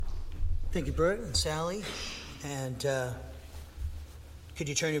Thank you, Bert and Sally. And could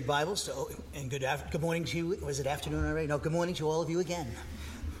you turn your Bibles to, and good morning to you. Was it afternoon already? No, good morning to all of you again.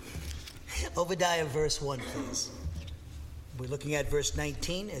 Obadiah verse 1, please. We're looking at verse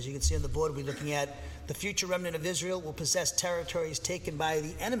 19. As you can see on the board, we're looking at the future remnant of Israel will possess territories taken by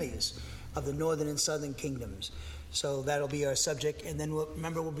the enemies of the northern and southern kingdoms. So that'll be our subject. And then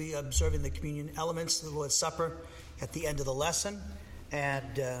we'll be observing the communion elements, the Lord's Supper, at the end of the lesson.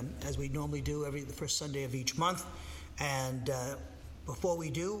 And as we normally do the first Sunday of each month. And before we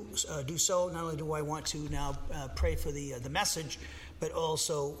do so, not only do I want to now pray for the message, but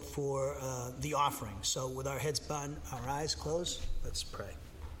also for the offering. So with our heads bowed, our eyes closed, let's pray.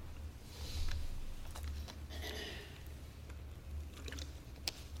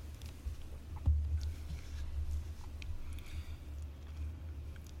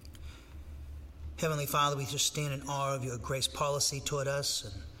 Heavenly Father, we just stand in awe of your grace policy toward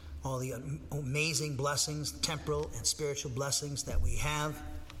us and all the amazing blessings, temporal and spiritual blessings that we have,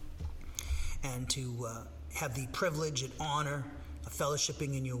 and to have the privilege and honor of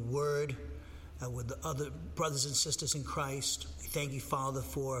fellowshipping in your word with the other brothers and sisters in Christ. We thank you, Father,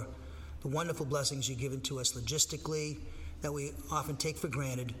 for the wonderful blessings you've given to us logistically that we often take for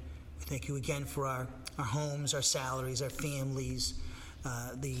granted. We thank you again for our homes, our salaries, our families,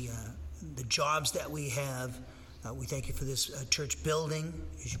 the jobs that we have. We thank you for this church building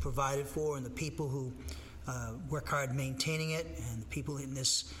as you provided for, and the people who work hard maintaining it, and the people in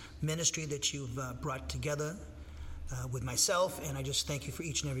this ministry that you've brought together with myself. And I just thank you for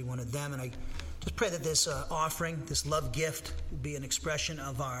each and every one of them. And I just pray that this offering, this love gift, will be an expression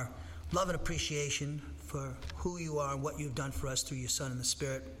of our love and appreciation for who you are and what you've done for us through your Son and the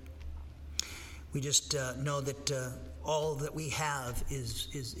Spirit. We just know that all that we have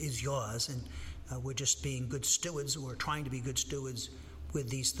is yours, and we're just being good stewards, or trying to be good stewards with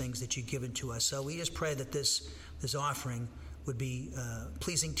these things that you've given to us. So we just pray that this offering would be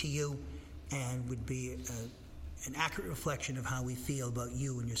pleasing to you and would be an accurate reflection of how we feel about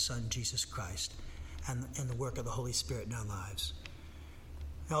you and your Son, Jesus Christ, and the work of the Holy Spirit in our lives.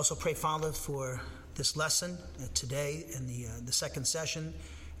 I also pray, Father, for this lesson today in the second session,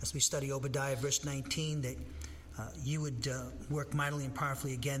 as we study Obadiah verse 19, that you would work mightily and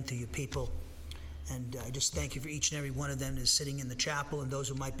powerfully again through your people. And I just thank you for each and every one of them that is sitting in the chapel, and those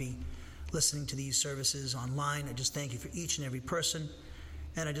who might be listening to these services online. I just thank you for each and every person.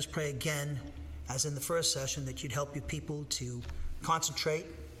 And I just pray again, as in the first session, that you'd help your people to concentrate,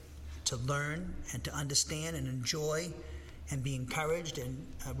 to learn, and to understand and enjoy, and be encouraged and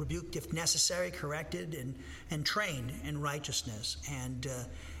rebuked if necessary, corrected, and trained in righteousness, and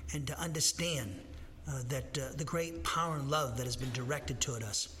to understand that the great power and love that has been directed toward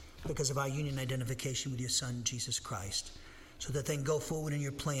us because of our union identification with your Son, Jesus Christ, so that they can go forward in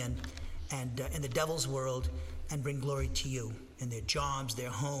your plan and in the devil's world and bring glory to you in their jobs,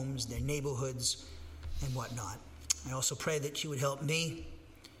 their homes, their neighborhoods, and whatnot. I also pray that you would help me.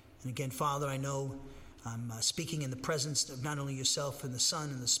 And again, Father, I know I'm speaking in the presence of not only yourself and the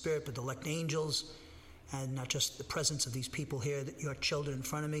Son and the Spirit, but the elect angels, and not just the presence of these people here, that your children in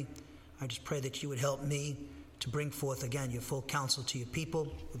front of me. I just pray that you would help me to bring forth, again, your full counsel to your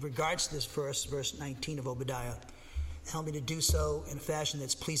people. With regards to this verse 19 of Obadiah, help me to do so in a fashion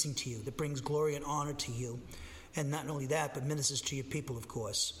that's pleasing to you, that brings glory and honor to you. And not only that, but ministers to your people, of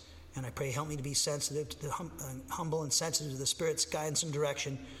course. And I pray, help me to be sensitive to the humble and sensitive to the Spirit's guidance and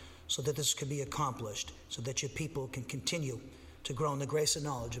direction, so that this could be accomplished, so that your people can continue to grow in the grace and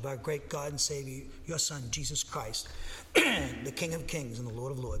knowledge of our great God and Savior, your Son, Jesus Christ, the King of Kings and the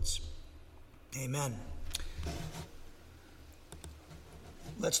Lord of Lords. Amen.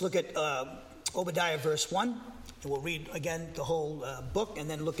 Let's look at Obadiah verse 1. And we'll read again the whole book and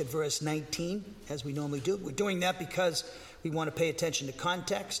then look at verse 19 as we normally do. We're doing that because we want to pay attention to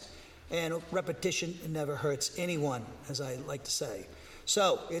context, and repetition never hurts anyone, as I like to say.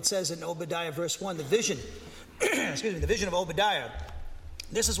 So it says in Obadiah verse 1, the vision, the vision of Obadiah.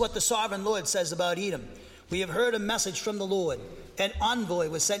 This is what the sovereign Lord says about Edom. We have heard a message from the Lord. An envoy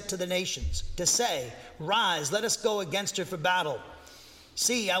was sent to the nations to say, rise, let us go against her for battle.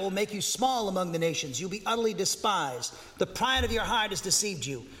 See, I will make you small among the nations. You'll be utterly despised. The pride of your heart has deceived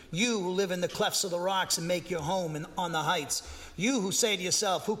you. You who live in the clefts of the rocks and make your home on the heights. You who say to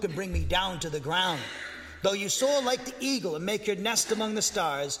yourself, who can bring me down to the ground? Though you soar like the eagle and make your nest among the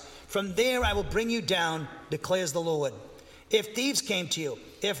stars, from there I will bring you down, declares the Lord. If thieves came to you,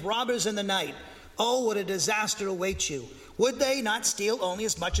 if robbers in the night, oh, what a disaster awaits you. Would they not steal only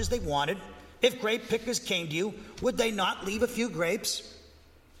as much as they wanted? If grape pickers came to you, would they not leave a few grapes?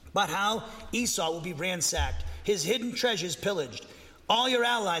 But how Esau will be ransacked, his hidden treasures pillaged. All your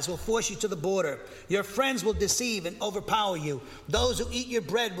allies will force you to the border. Your friends will deceive and overpower you. Those who eat your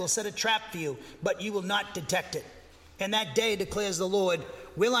bread will set a trap for you, but you will not detect it. In that day, declares the Lord,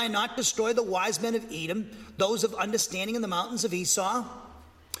 will I not destroy the wise men of Edom, those of understanding in the mountains of Esau?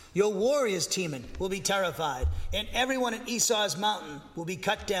 Your warriors, Teman, will be terrified, and everyone in Esau's mountain will be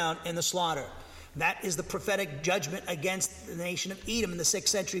cut down in the slaughter. That is the prophetic judgment against the nation of Edom in the 6th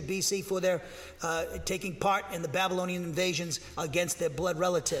century BC for their taking part in the Babylonian invasions against their blood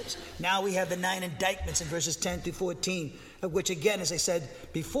relatives. Now we have the 9 indictments in verses 10 through 14, of which again, as I said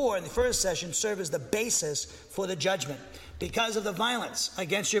before in the first session, serve as the basis for the judgment. Because of the violence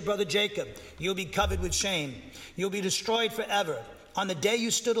against your brother Jacob, you'll be covered with shame. You'll be destroyed forever. On the day you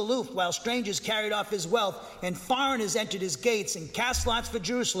stood aloof while strangers carried off his wealth and foreigners entered his gates and cast lots for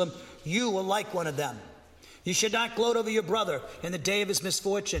Jerusalem, you were like one of them. You should not gloat over your brother in the day of his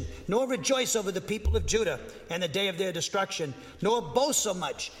misfortune, nor rejoice over the people of Judah in the day of their destruction, nor boast so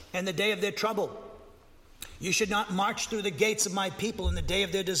much in the day of their trouble. You should not march through the gates of my people in the day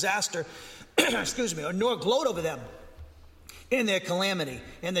of their disaster, nor gloat over them in their calamity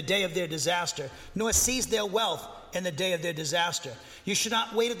in the day of their disaster, nor seize their wealth in the day of their disaster. You should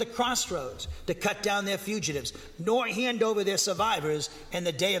not wait at the crossroads to cut down their fugitives, nor hand over their survivors in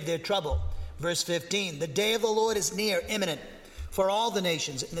the day of their trouble. Verse 15, the day of the Lord is near, imminent, for all the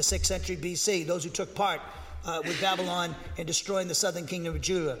nations in the 6th century BC, those who took part with Babylon in destroying the southern kingdom of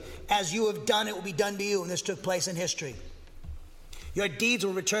Judah. As you have done, it will be done to you, and this took place in history. Your deeds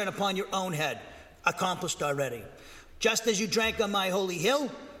will return upon your own head, accomplished already. Just as you drank on my holy hill,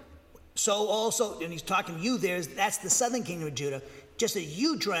 so also, and he's talking to you there, that's the southern kingdom of Judah, just as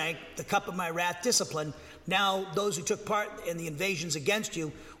you drank the cup of my wrath discipline, now those who took part in the invasions against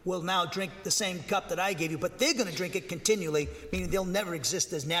you will now drink the same cup that I gave you, but they're going to drink it continually, meaning they'll never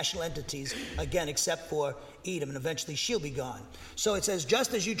exist as national entities again except for Edom, and eventually she'll be gone. So it says,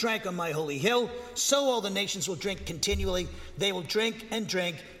 just as you drank on my holy hill, so all the nations will drink continually. They will drink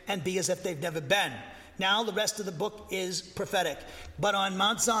and be as if they've never been. Now the rest of the book is prophetic. But on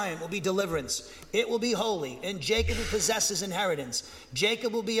Mount Zion will be deliverance. It will be holy, and Jacob will possess his inheritance.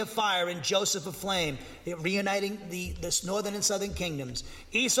 Jacob will be a fire, and Joseph a flame, reuniting the northern and southern kingdoms.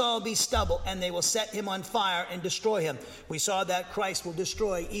 Esau will be stubble, and they will set him on fire and destroy him. We saw that Christ will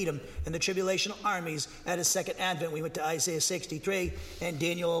destroy Edom and the tribulational armies at his second advent. We went to Isaiah 63 and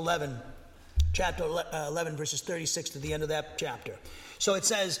Daniel 11, chapter 11, verses 36 to the end of that chapter. So it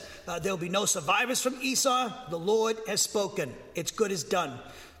says, there will be no survivors from Esau. The Lord has spoken. Its good is done.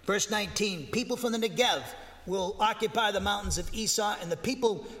 Verse 19, people from the Negev will occupy the mountains of Esau, and the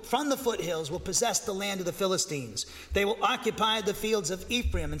people from the foothills will possess the land of the Philistines. They will occupy the fields of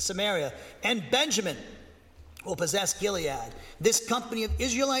Ephraim and Samaria, and Benjamin will possess Gilead. This company of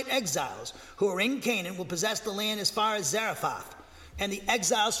Israelite exiles who are in Canaan will possess the land as far as Zarephath. And the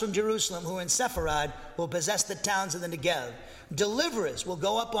exiles from Jerusalem who are in Sepharad will possess the towns of the Negev. Deliverers will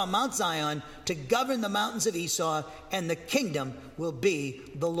go up on Mount Zion to govern the mountains of Esau, and the kingdom will be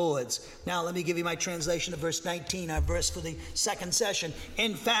the Lord's. Now let me give you my translation of verse 19, our verse for the second session.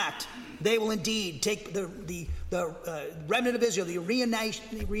 In fact, they will indeed take the remnant of Israel, the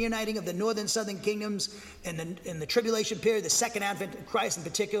reuniting of the northern and southern kingdoms in the tribulation period, the second advent of Christ in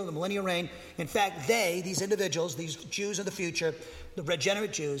particular, the millennial reign. In fact, these individuals, these Jews of the future, the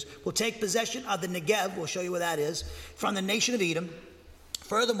regenerate Jews, will take possession of the Negev, we'll show you where that is, from the nation of Edom.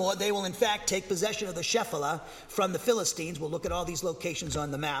 Furthermore, they will in fact take possession of the Shephelah from the Philistines. We'll look at all these locations on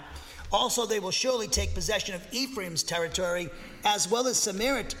the map. Also, they will surely take possession of Ephraim's territory as well as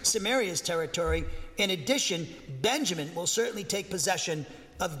Samaria's territory. In addition, Benjamin will certainly take possession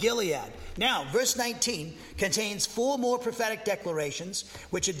of Gilead. Now, verse 19 contains 4 more prophetic declarations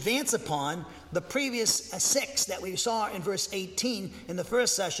which advance upon the previous 6 that we saw in verse 18 in the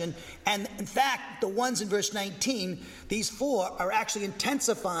first session. And in fact, the ones in verse 19, these 4 are actually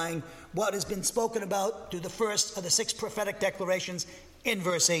intensifying what has been spoken about through the first of the 6 prophetic declarations in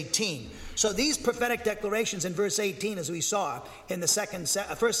verse 18. So these prophetic declarations in verse 18, as we saw in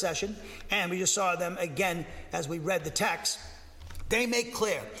the first session, and we just saw them again as we read the text, they make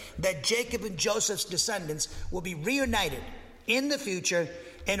clear that Jacob and Joseph's descendants will be reunited in the future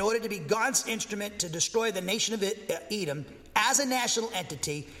in order to be God's instrument to destroy the nation of Edom as a national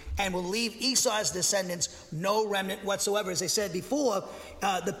entity, and will leave Esau's descendants no remnant whatsoever. As I said before,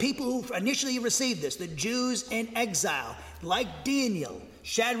 the people who initially received this, the Jews in exile, like Daniel,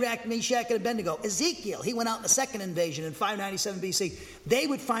 Shadrach, Meshach, and Abednego, Ezekiel, he went out in the second invasion in 597 BC, they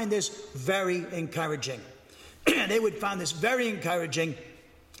would find this very encouraging. They would find this very encouraging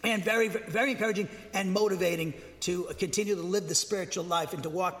and very, very encouraging and motivating to continue to live the spiritual life and to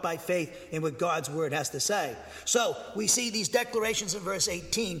walk by faith in what God's word has to say. So we see these declarations in verse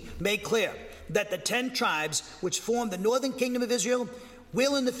 18 make clear that the 10 tribes which form the northern kingdom of Israel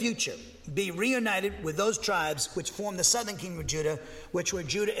will in the future be reunited with those tribes which form the southern kingdom of Judah, which were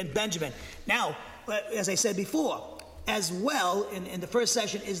Judah and Benjamin. Now, as I said before, as well in the first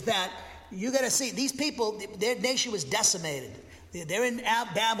session, is that you got to see these people, their nation was decimated. They're in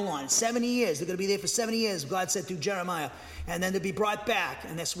Babylon 70 years. They're going to be there for 70 years, God said through Jeremiah. And then they'll be brought back.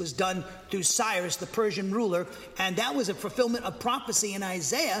 And this was done through Cyrus, the Persian ruler. And that was a fulfillment of prophecy in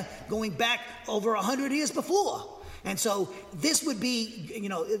Isaiah going back over 100 years before. And so this would be,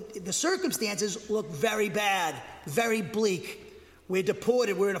 the circumstances look very bad, very bleak. We're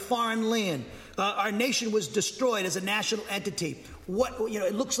deported. We're in a foreign land. Our nation was destroyed as a national entity.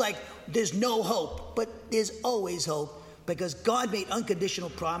 It looks like there's no hope, but there's always hope. Because God made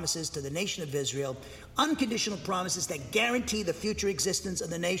unconditional promises to the nation of Israel, unconditional promises that guarantee the future existence of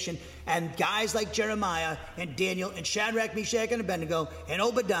the nation. And guys like Jeremiah and Daniel and Shadrach, Meshach, and Abednego and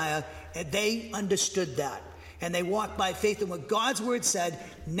Obadiah, they understood that. And they walked by faith in what God's word said,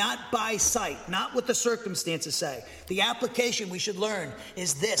 not by sight, not what the circumstances say. The application we should learn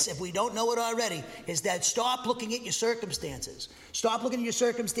is this, if we don't know it already, is that stop looking at your circumstances. Stop looking at your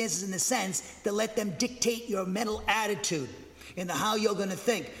circumstances in the sense that let them dictate your mental attitude in how you're going to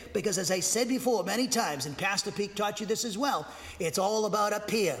think. Because as I said before many times, and Pastor Peak taught you this as well, it's all about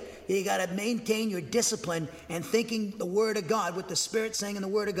up here. You got to maintain your discipline and thinking the word of God, what the Spirit's saying in the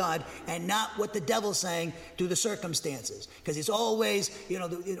word of God, and not what the devil's saying through the circumstances. Because it's always,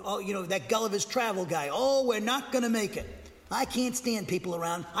 that Gulliver's Travel guy. Oh, we're not going to make it. I can't stand people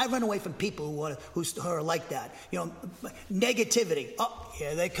around. I run away from people who are like that. Negativity. Oh,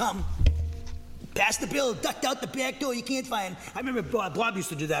 here they come. Pass the bill, ducked out the back door, you can't find. I remember Bob used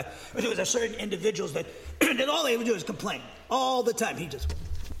to do that. There was a certain individuals that all they would do is complain all the time. He'd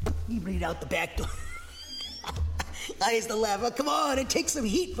read out the back door. I used to laugh. Oh, come on, it takes some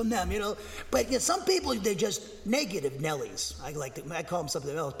heat from them, But some people, they're just negative Nellies. I call them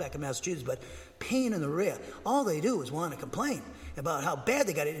something else back in Massachusetts, but pain in the rear. All they do is want to complain about how bad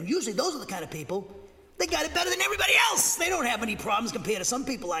they got it. And usually those are the kind of people, they got it better than everybody else. They don't have any problems compared to some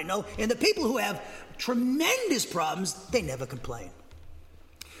people I know. And the people who have tremendous problems, they never complain.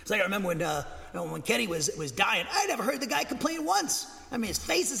 It's like I remember when Kenny was dying, I never heard the guy complain once. I mean, his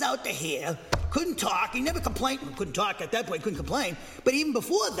face is out to here, couldn't talk. He never complained. Couldn't talk at that point, couldn't complain. But even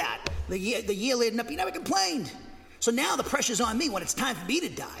before that, the year leading up, he never complained. So now the pressure's on me when it's time for me to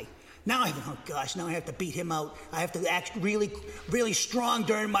die. Now I have to beat him out. I have to act really, really strong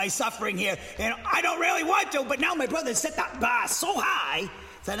during my suffering here. And I don't really want to, but now my brother set that bar so high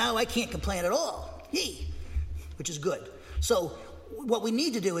that now I can't complain at all. Which is good. So what we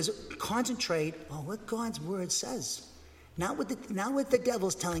need to do is concentrate on what God's word says. Not what the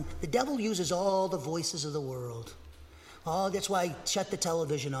devil's telling. The devil uses all the voices of the world. Oh, that's why I shut the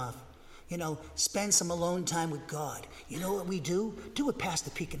television off. Spend some alone time with God. You know what we do? Do what Pastor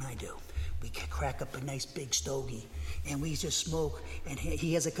Peak and I do. We crack up a nice big stogie, and we just smoke, and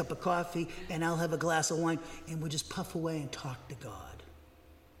he has a cup of coffee, and I'll have a glass of wine, and we just puff away and talk to God.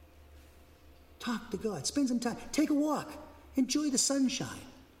 Talk to God. Spend some time. Take a walk. Enjoy the sunshine.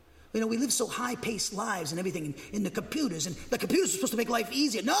 We live so high-paced lives and everything in the computers, and the computers are supposed to make life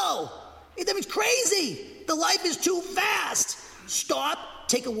easier. No! It's crazy. The life is too fast. Stop.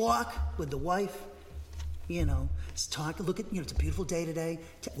 Take a walk with the wife, talk, look at, it's a beautiful day today.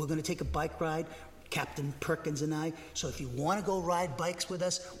 We're going to take a bike ride, Captain Perkins and I. So if you want to go ride bikes with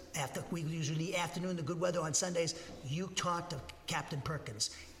us, we usually in the afternoon, the good weather on Sundays, you talk to Captain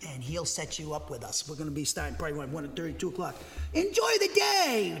Perkins, and he'll set you up with us. We're going to be starting probably 1:30, 2 o'clock. Enjoy the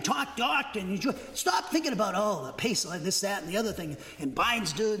day. Talk, and enjoy. Stop thinking about, the pace, this, that, and the other thing. And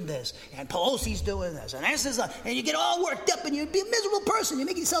Biden's doing this, and Pelosi's doing this, and this is, and you get all worked up, and you'd be a miserable person. You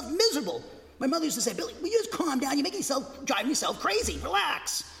make yourself miserable. My mother used to say, Billy, will you just calm down? You're driving yourself crazy.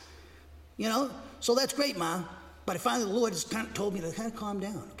 Relax. So that's great, Ma. But finally the Lord just kind of told me to kind of calm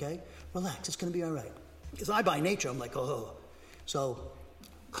down, okay? Relax, it's going to be all right. Because I, by nature, I'm like, oh. So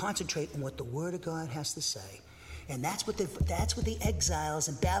concentrate on what the Word of God has to say. And that's what the exiles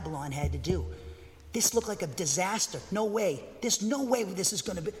in Babylon had to do. This looked like a disaster. No way. There's no way this is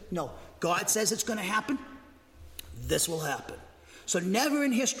going to be. No. God says it's going to happen. This will happen. So never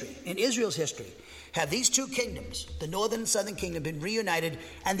in history, in Israel's history, have these two kingdoms, the northern and southern kingdom, been reunited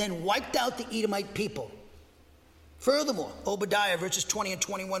and then wiped out the Edomite people. Furthermore, Obadiah verses 20 and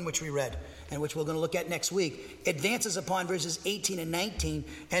 21, which we read, and which we're going to look at next week, advances upon verses 18 and 19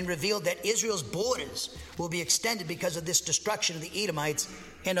 and revealed that Israel's borders will be extended because of this destruction of the Edomites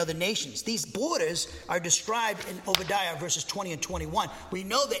and other nations. These borders are described in Obadiah verses 20 and 21. We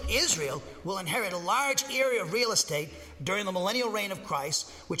know that Israel will inherit a large area of real estate during the millennial reign of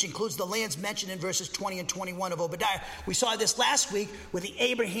Christ, which includes the lands mentioned in verses 20 and 21 of Obadiah. We saw this last week with the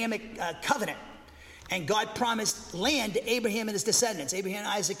Abrahamic covenant. And God promised land to Abraham and his descendants, Abraham,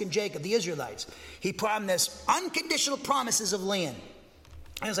 Isaac, and Jacob, the Israelites. He promised unconditional promises of land.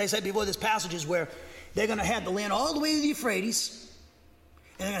 As I said before, there's passages where they're going to have the land all the way to the Euphrates,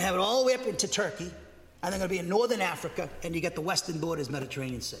 and they're going to have it all the way up into Turkey, and they're going to be in northern Africa, and you get the western borders,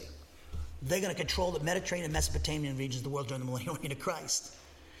 Mediterranean Sea. They're going to control the Mediterranean and Mesopotamian regions of the world during the millennial reign of Christ.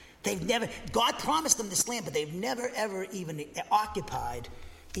 God promised them this land, but they've never, ever even occupied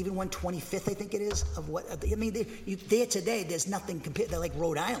even 1/25th, I think it is, of what, I mean, there today, there's nothing compared, they're like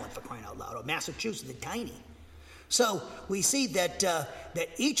Rhode Island, for crying out loud, or Massachusetts, they're tiny. So we see that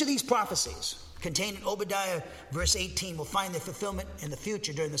each of these prophecies contained in Obadiah verse 18 will find their fulfillment in the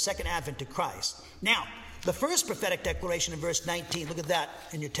future during the second advent to Christ. Now, the first prophetic declaration in verse 19, look at that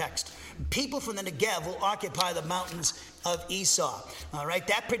in your text. People from the Negev will occupy the mountains of Esau. All right,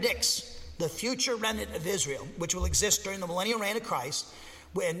 that predicts the future remnant of Israel, which will exist during the millennial reign of Christ,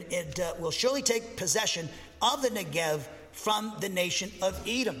 when it will surely take possession of the Negev from the nation of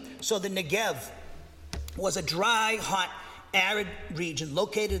Edom. So the Negev was a dry, hot, arid region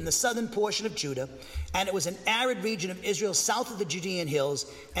located in the southern portion of Judah, and it was an arid region of Israel south of the Judean hills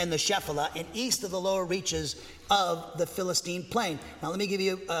and the Shephelah and east of the lower reaches of the Philistine plain. Now let me give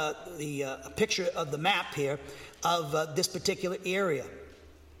you a picture of the map here of this particular area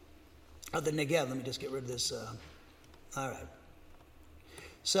of the Negev. Let me just get rid of this. All right.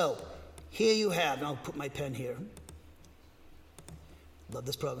 So here you have, and I'll put my pen here. Love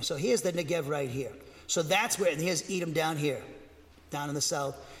this program. So here's the Negev right here. So that's where, and here's Edom down here, down in the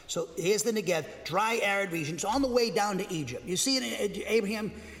south. So here's the Negev, dry, arid region. It's on the way down to Egypt. You see it in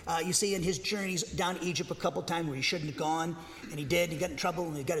Abraham, you see in his journeys down to Egypt a couple times where he shouldn't have gone, and he did. He got in trouble,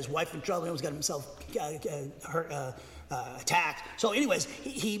 and he got his wife in trouble, and he got himself attacked. So anyways,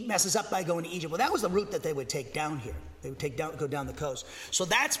 he messes up by going to Egypt. Well, that was the route that they would take down here. They would go down the coast. So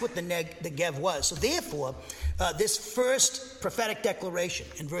that's what the Negev was. So therefore, this first prophetic declaration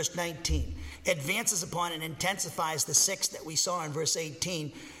in verse 19 advances upon and intensifies the 6 that we saw in verse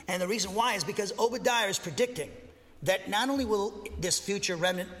 18. And the reason why is because Obadiah is predicting that not only will this future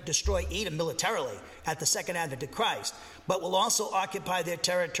remnant destroy Edom militarily at the second advent of Christ, but will also occupy their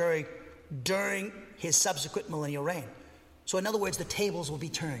territory during his subsequent millennial reign. So in other words, the tables will be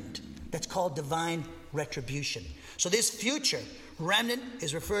turned. That's called divine retribution. So this future remnant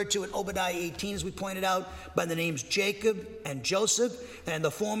is referred to in Obadiah 18, as we pointed out, by the names Jacob and Joseph. And the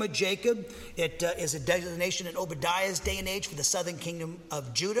former Jacob, it is a designation in Obadiah's day and age for the southern kingdom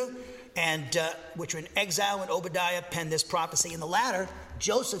of Judah, and which were in exile when Obadiah penned this prophecy. In the latter,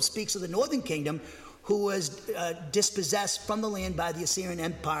 Joseph speaks of the northern kingdom, who was dispossessed from the land by the Assyrian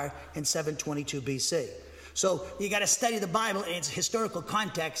Empire in 722 BC. So you got to study the Bible in its historical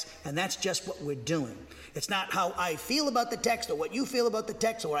context, and that's just what we're doing. It's not how I feel about the text or what you feel about the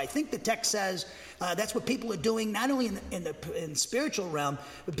text or what I think the text says. That's what people are doing, not only in the spiritual realm,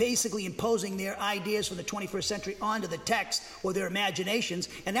 but basically imposing their ideas from the 21st century onto the text or their imaginations.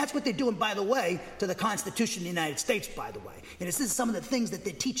 And that's what they're doing, by the way, to the Constitution of the United States, by the way. And this is some of the things that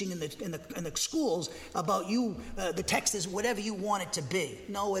they're teaching in the schools about the text is whatever you want it to be.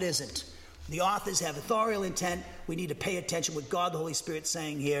 No, it isn't. The authors have authorial intent. We need to pay attention to what God the Holy Spirit is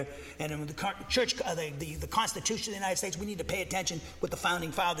saying here. And in the church, the Constitution of the United States, we need to pay attention to what the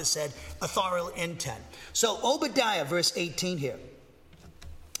founding fathers said, authorial intent. So Obadiah, verse 18 here.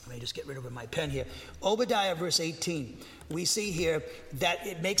 Let me just get rid of my pen here. Obadiah, verse 18. We see here that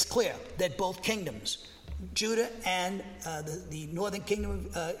it makes clear that both kingdoms, Judah and the northern kingdom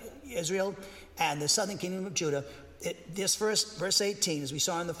of Israel and the southern kingdom of Judah, this verse 18, as we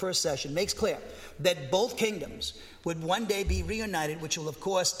saw in the first session, makes clear that both kingdoms would one day be reunited, which will, of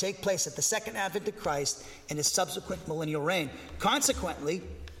course, take place at the second advent of Christ and his subsequent millennial reign. Consequently,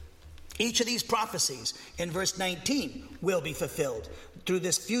 each of these prophecies in verse 19 will be fulfilled through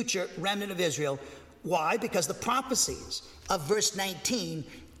this future remnant of Israel. Why? Because the prophecies of verse 19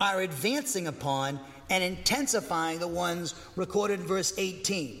 are advancing upon and intensifying the ones recorded in verse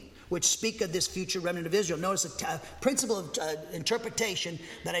 18, which speak of this future remnant of Israel. Notice a principle of interpretation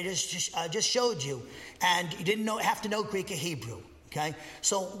that I just showed you, and you didn't have to know Greek or Hebrew. Okay,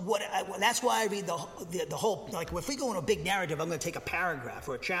 so that's why I read the whole, like if we go in a big narrative, I'm going to take a paragraph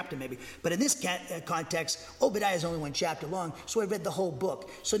or a chapter maybe. But in this context, Obadiah is only one chapter long, so I read the whole book.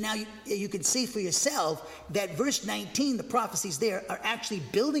 So now you can see for yourself that verse 19, the prophecies there are actually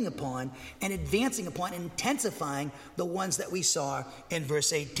building upon and advancing upon and intensifying the ones that we saw in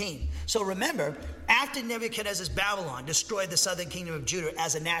verse 18. So remember, after Nebuchadnezzar's Babylon destroyed the southern kingdom of Judah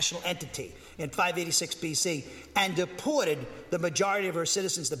as a national entity in 586 BC and deported the majority of her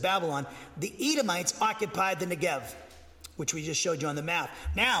citizens to Babylon, the Edomites occupied the Negev, which we just showed you on the map.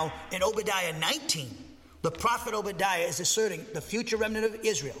 Now, in Obadiah 19, the prophet Obadiah is asserting the future remnant of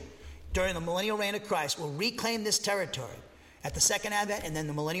Israel during the millennial reign of Christ will reclaim this territory at the second advent and then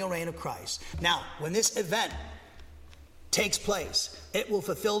the millennial reign of Christ. Now, when this event takes place, it will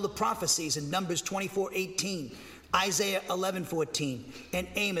fulfill the prophecies in Numbers 24:18, Isaiah 11:14, and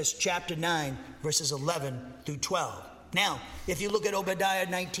Amos chapter 9, verses 11 through 12. Now, if you look at Obadiah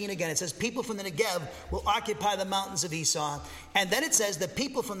 19 again, it says, people from the Negev will occupy the mountains of Esau. And then it says, the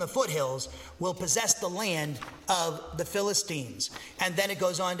people from the foothills will possess the land of the Philistines. And then it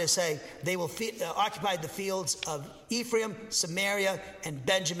goes on to say, they will occupy the fields of Ephraim, Samaria, and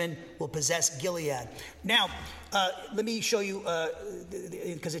Benjamin will possess Gilead. Now, let me show you,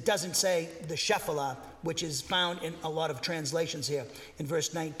 because it doesn't say the Shephelah, which is found in a lot of translations here in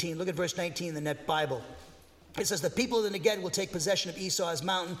verse 19. Look at verse 19 in the Net Bible. It says, the people of the Negev will take possession of Esau's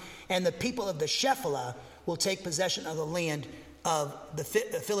mountain, and the people of the Shephelah will take possession of the land of the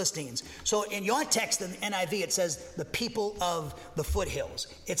Philistines. So in your text in the NIV, it says the people of the foothills.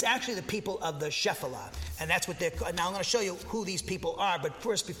 It's actually the people of the Shephelah, and that's what they're called. Now I'm going to show you who these people are, but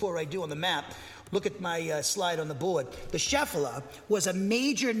first, before I do on the map, look at my slide on the board. The Shephelah was a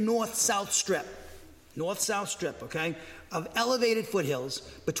major north-south strip, okay, of elevated foothills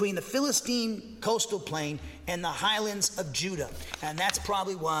between the Philistine coastal plain and the highlands of Judah. And that's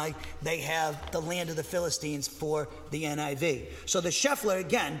probably why they have the land of the Philistines for the NIV. So the Shephelah,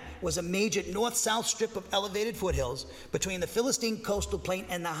 again, was a major north-south strip of elevated foothills between the Philistine coastal plain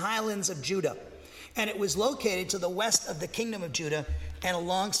and the highlands of Judah. And it was located to the west of the kingdom of Judah and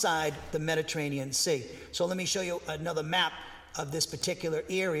alongside the Mediterranean Sea. So let me show you another map of this particular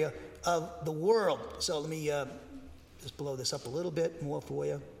area of the world. So let me just blow this up a little bit more for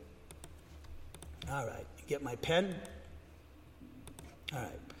you. All right, get my pen. All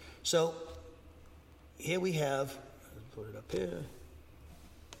right, so here we have, let's put it up here.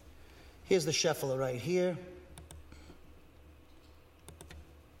 Here's the Shephelah right here.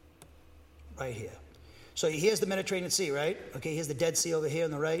 Right here. So here's the Mediterranean Sea, right? Okay, here's the Dead Sea over here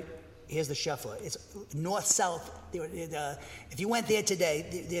on the right. Here's the Shephelah. It's north-south. If you went there today,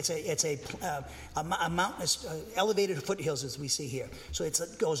 it's a mountainous, elevated foothills as we see here. So it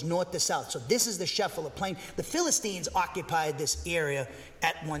goes north to south. So this is the Shephelah plain. The Philistines occupied this area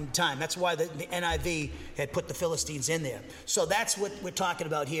at one time. That's why the NIV had put the Philistines in there. So that's what we're talking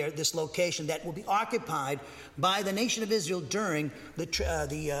about here, this location that will be occupied by the nation of Israel during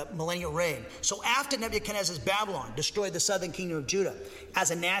the millennial reign. So after Nebuchadnezzar's Babylon destroyed the southern kingdom of Judah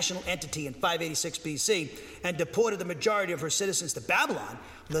as a national entity in 586 BC and deported the majority of her citizens to Babylon,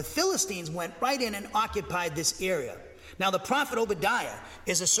 the Philistines went right in and occupied this area. Now the prophet Obadiah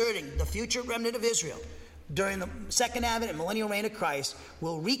is asserting the future remnant of Israel during the second advent and millennial reign of Christ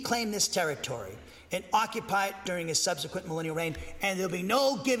will reclaim this territory and occupy it during his subsequent millennial reign, and there'll be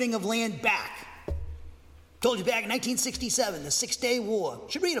no giving of land back. Told you back in 1967, the Six-Day War.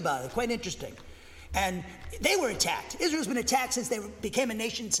 You should read about it, quite interesting. And they were attacked. Israel's been attacked since they became a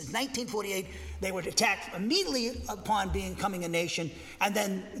nation, since 1948. They were attacked immediately upon becoming a nation. And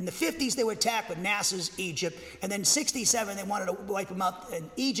then in the 50s, they were attacked with Nasser's Egypt. And then in 67, they wanted to wipe them out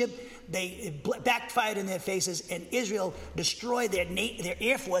in Egypt. They backfired in their faces, and Israel destroyed their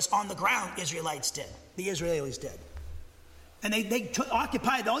air force on the ground, Israelites did. The Israelis did. And they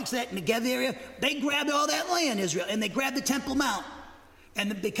occupied all that Negev area. They grabbed all that land, Israel, and they grabbed the Temple Mount.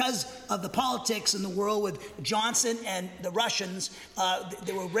 And because of the politics in the world with Johnson and the Russians,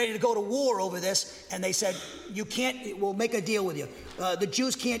 they were ready to go to war over this. And they said, you can't, we'll make a deal with you. The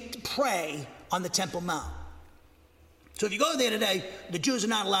Jews can't pray on the Temple Mount. So if you go there today, the Jews are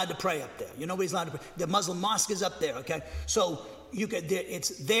not allowed to pray up there. Nobody's allowed to pray. The Muslim mosque is up there, okay? So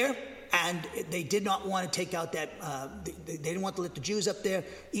it's there. And they did not want to take out that, they didn't want to let the Jews up there,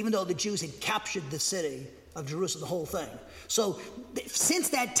 even though the Jews had captured the city of Jerusalem, the whole thing. So since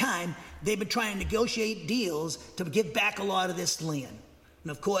that time, they've been trying to negotiate deals to give back a lot of this land.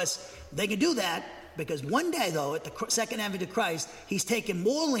 And of course, they can do that because one day, though, at the second advent of Christ, he's taken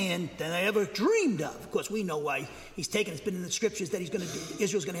more land than they ever dreamed of. Of course, we know why he's taken. It's been in the scriptures that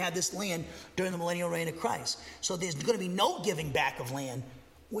Israel's going to have this land during the millennial reign of Christ. So there's going to be no giving back of land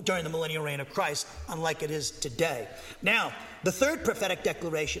during the millennial reign of Christ, unlike it is today. Now, the third prophetic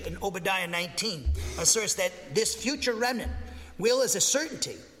declaration in Obadiah 19 asserts that this future remnant will, as a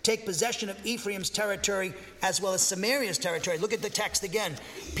certainty, take possession of Ephraim's territory as well as Samaria's territory. Look at the text again.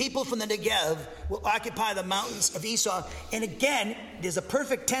 People from the Negev will occupy the mountains of Esau. And again, there's a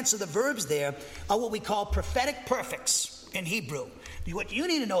perfect tense of the verbs there, are what we call prophetic perfects in Hebrew. What you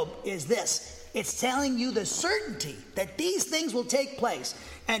need to know is this. It's telling you the certainty that these things will take place.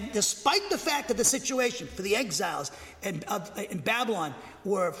 And despite the fact that the situation for the exiles in Babylon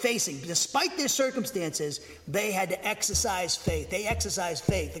were facing, despite their circumstances, they had to exercise faith. They exercised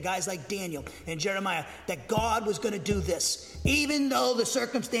faith, the guys like Daniel and Jeremiah, that God was going to do this. Even though the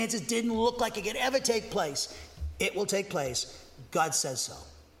circumstances didn't look like it could ever take place, it will take place. God says so.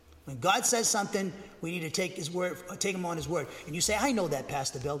 When God says something, we need to take his word, take him on his word. And you say, I know that,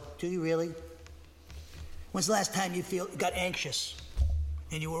 Pastor Bill. Do you really? When's the last time you got anxious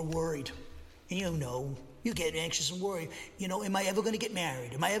and you were worried? And you know, you get anxious and worried. You know, am I ever going to get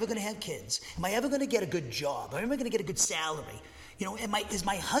married? Am I ever going to have kids? Am I ever going to get a good job? Am I ever going to get a good salary? You know, is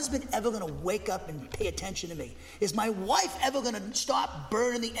my husband ever going to wake up and pay attention to me? Is my wife ever going to stop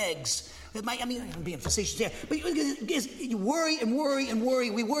burning the eggs? I'm being facetious here, but you worry and worry and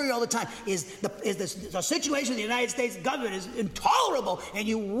worry. We worry all the time. The situation of the United States government is intolerable, and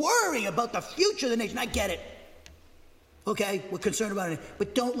you worry about the future of the nation. I get it. Okay, we're concerned about it,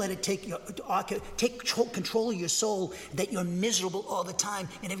 but don't let it take control of your soul that you're miserable all the time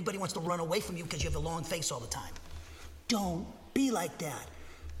and everybody wants to run away from you because you have a long face all the time. Don't be like that.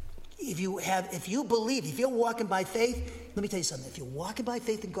 If you believe, if you're walking by faith, let me tell you something. If you're walking by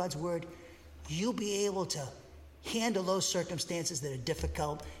faith in God's word, you'll be able to handle those circumstances that are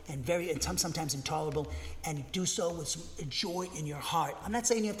difficult and sometimes intolerable, and do so with some joy in your heart. I'm not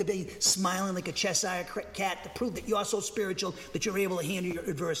saying you have to be smiling like a Cheshire cat to prove that you're so spiritual that you're able to handle your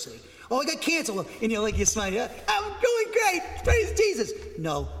adversity. Oh, I got cancer, and you're smiling. I'm doing great. Praise Jesus.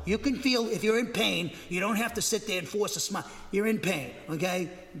 No, you can feel if you're in pain. You don't have to sit there and force a smile. You're in pain. Okay,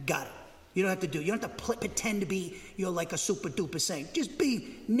 got it. You don't have to do. You don't have to pretend to be. You're like a super duper saint. Just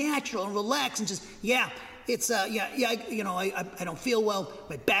be natural and relax and just It's I don't feel well.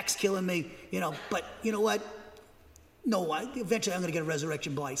 My back's killing me. But you know what? No, eventually I'm going to get a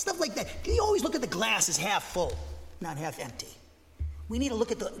resurrection body. Stuff like that. You always look at the glass as half full, not half empty. We need to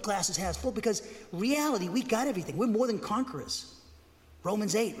look at the glass as half full because reality, we got everything. We're more than conquerors.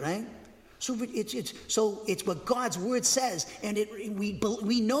 Romans 8, right? So it's what God's word says, and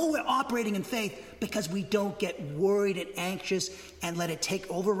we know we're operating in faith because we don't get worried and anxious and let it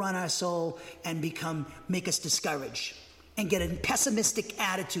overrun our soul and make us discouraged and get a pessimistic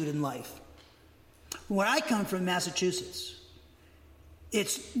attitude in life. Where I come from, Massachusetts,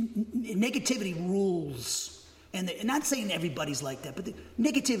 it's negativity rules. And not saying everybody's like that, but the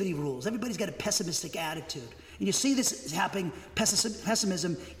negativity rules. Everybody's got a pessimistic attitude. And you see this happening.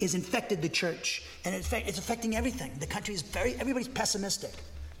 Pessimism has infected the church. And in fact, it's affecting everything. The country is everybody's pessimistic.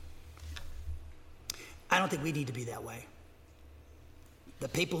 I don't think we need to be that way. The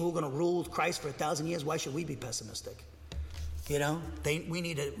people who are going to rule with Christ for 1,000 years, why should we be pessimistic? We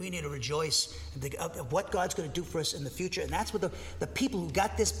need to rejoice of what God's going to do for us in the future. And that's what the people who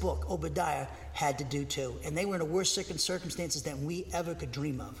got this book, Obadiah, had to do too. And they were in a worse circumstances than we ever could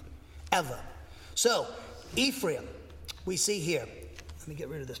dream of. Ever. So, Ephraim, we see here. Let me get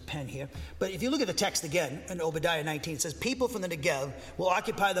rid of this pen here. But if you look at the text again, in Obadiah 19, it says, people from the Negev will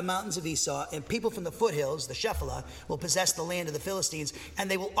occupy the mountains of Esau, and people from the foothills, the Shephelah, will possess the land of the Philistines, and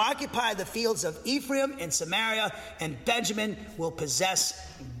they will occupy the fields of Ephraim and Samaria, and Benjamin will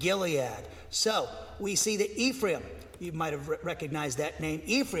possess Gilead. So, we see that Ephraim, you might have recognized that name,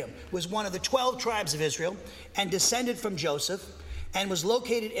 Ephraim was one of the 12 tribes of Israel, and descended from Joseph, and was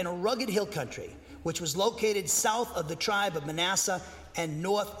located in a rugged hill country, which was located south of the tribe of Manasseh, and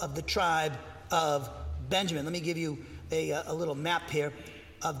north of the tribe of Benjamin. Let me give you a little map here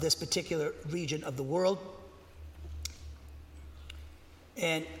of this particular region of the world.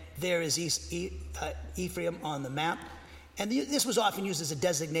 And there is Ephraim on the map. And this was often used as a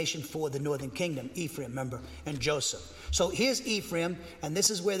designation for the northern kingdom, Ephraim, remember, and Joseph. So here's Ephraim, and this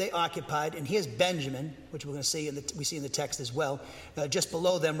is where they occupied. And here's Benjamin, which we're going to see we see in the text as well, just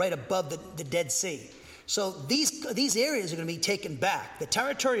below them, right above the Dead Sea. So these areas are going to be taken back. The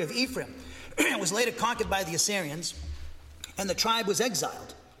territory of Ephraim was later conquered by the Assyrians, and the tribe was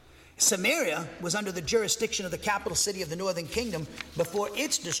exiled. Samaria was under the jurisdiction of the capital city of the northern kingdom before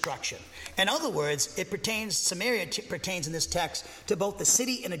its destruction. In other words, Samaria pertains in this text to both the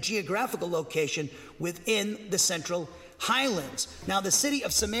city and a geographical location within the central highlands. Now, the city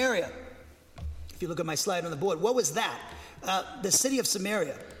of Samaria, if you look at my slide on the board, what was that? The city of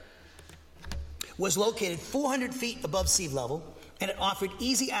Samaria was located 400 feet above sea level, and it offered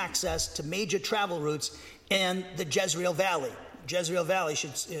easy access to major travel routes in the Jezreel Valley. Jezreel Valley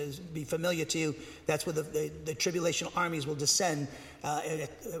should be familiar to you. That's where the tribulational armies will descend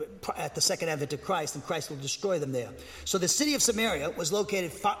at the second advent of Christ, and Christ will destroy them there. So the city of Samaria was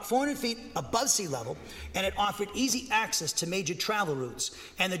located 400 feet above sea level, and it offered easy access to major travel routes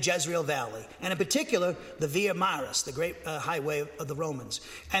and the Jezreel Valley, and in particular, the Via Maris, the great highway of the Romans,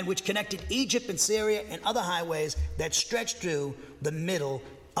 and which connected Egypt and Syria and other highways that stretched through the middle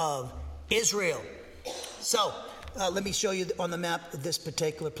of Israel. So, let me show you on the map this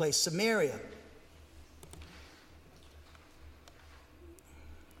particular place, Samaria.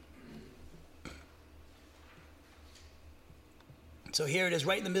 So here it is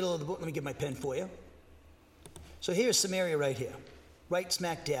right in the middle of the book. Let me get my pen for you. So here's Samaria right here, right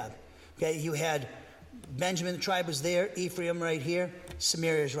smack dab. Okay, you had Benjamin, the tribe was there, Ephraim right here,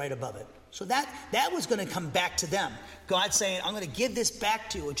 Samaria is right above it. So that was going to come back to them. God saying, I'm going to give this back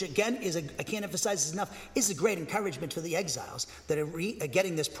to you, which again I can't emphasize this enough, is a great encouragement for the exiles that are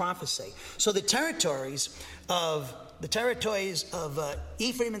getting this prophecy. So the territories of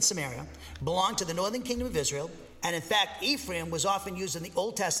Ephraim and Samaria belong to the northern kingdom of Israel. And in fact, Ephraim was often used in the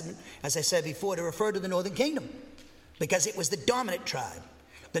Old Testament, as I said before, to refer to the northern kingdom because it was the dominant tribe.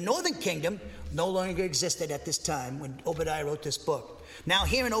 The northern kingdom no longer existed at this time when Obadiah wrote this book. Now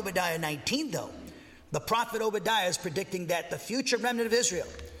here in Obadiah 19, though, the prophet Obadiah is predicting that the future remnant of Israel,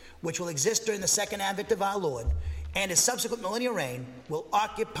 which will exist during the second advent of our Lord and his subsequent millennial reign, will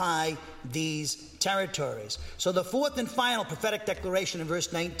occupy these territories. So the fourth and final prophetic declaration in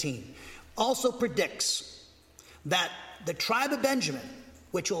verse 19 also predicts that the tribe of Benjamin,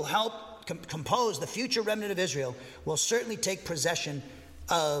 which will help compose the future remnant of Israel, will certainly take possession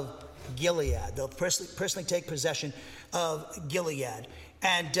of Gilead. They'll personally take possession of Gilead.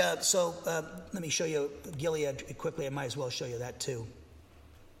 And so let me show you Gilead quickly. I might as well show you that too.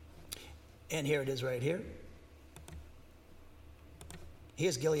 And here it is right here.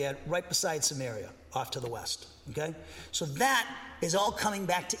 Here's Gilead right beside Samaria, off to the west. Okay? So that is all coming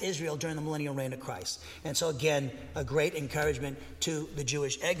back to Israel during the millennial reign of Christ. And so again, a great encouragement to the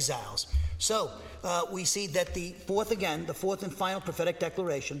Jewish exiles. So we see that the fourth and final prophetic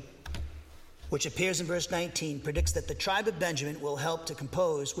declaration, which appears in verse 19, predicts that the tribe of Benjamin which will help to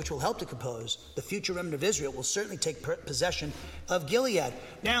compose the future remnant of Israel, will certainly take possession of Gilead.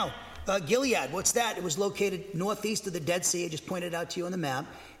 Now, Gilead, what's that? It was located northeast of the Dead Sea. I just pointed out to you on the map,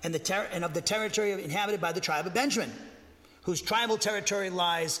 and of the territory inhabited by the tribe of Benjamin, whose tribal territory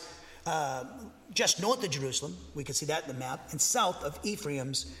lies just north of Jerusalem. We can see that in the map, and south of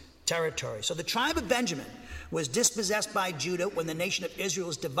Ephraim's territory. So the tribe of Benjamin was dispossessed by Judah when the nation of Israel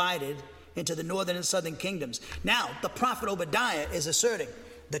was divided into the northern and southern kingdoms. Now, the prophet Obadiah is asserting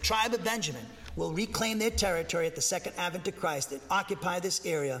the tribe of Benjamin will reclaim their territory at the second advent of Christ and occupy this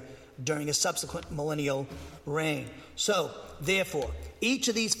area during a subsequent millennial reign. So, therefore, each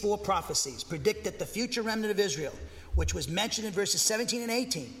of these four prophecies predict that the future remnant of Israel, which was mentioned in verses 17 and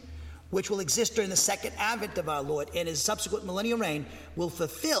 18, which will exist during the second advent of our Lord and his subsequent millennial reign, will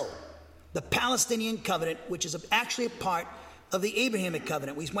fulfill the Palestinian covenant, which is actually a part of the Abrahamic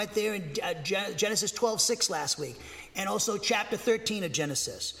covenant. We went there in Genesis 12:6 last week, and also chapter 13 of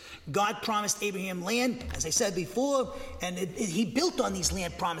Genesis. God promised Abraham land, as I said before, and he built on these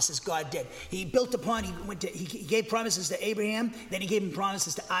land promises. God did. He gave promises to Abraham, then he gave him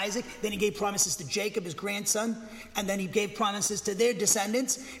promises to Isaac, then he gave promises to Jacob, his grandson, and then he gave promises to their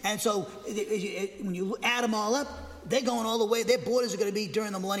descendants. And so when you add them all up, they're going all the way. Their borders are going to be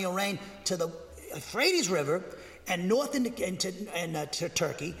during the millennial reign to the Euphrates River, and north to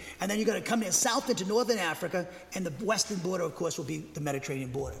Turkey, and then you're going to come in south into northern Africa, and the western border, of course, will be the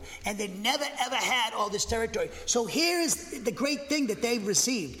Mediterranean border. And they never, ever had all this territory. So here's the great thing that they've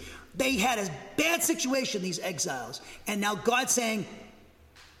received. They had a bad situation, these exiles, and now God's saying,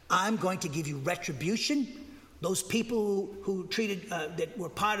 I'm going to give you retribution. Those people who treated, that were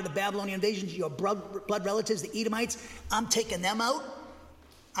part of the Babylonian invasion, your blood relatives, the Edomites, I'm taking them out.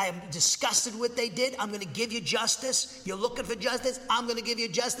 I am disgusted with what they did. I'm going to give you justice. You're looking for justice. I'm going to give you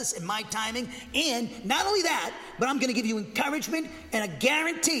justice in my timing. And not only that, but I'm going to give you encouragement and a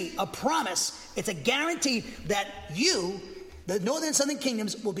guarantee, a promise. It's a guarantee that you, the northern and southern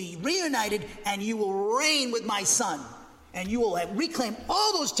kingdoms, will be reunited and you will reign with my son. And you will reclaim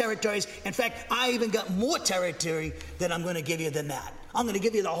all those territories. In fact, I even got more territory that I'm going to give you than that. I'm going to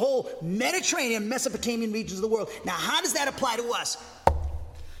give you the whole Mediterranean, Mesopotamian regions of the world. Now, how does that apply to us?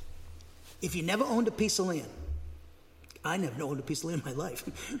 If you never owned a piece of land, I never owned a piece of land in my life.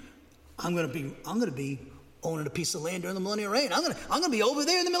 I'm going to be owning a piece of land during the millennial reign. I'm going to be over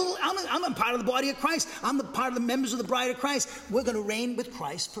there in the middle. I'm a part of the body of Christ. I'm the part of the members of the bride of Christ. We're going to reign with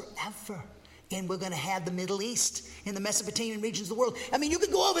Christ forever. And we're going to have the Middle East and the Mesopotamian regions of the world. I mean, you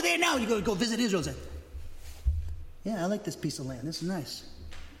could go over there now. You could go visit Israel and say, yeah, I like this piece of land. This is nice.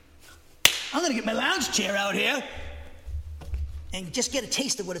 I'm going to get my lounge chair out here and just get a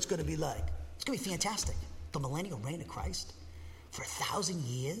taste of what it's going to be like. It's going to be fantastic. The millennial reign of Christ for 1,000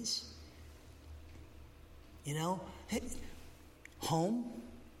 years. You know, home.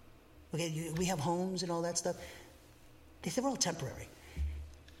 Okay, we have homes and all that stuff. They're all temporary.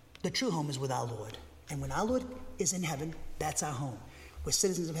 The true home is with our Lord. And when our Lord is in heaven, that's our home. We're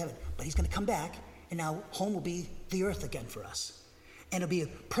citizens of heaven. But he's going to come back, and our home will be the earth again for us. And it'll be a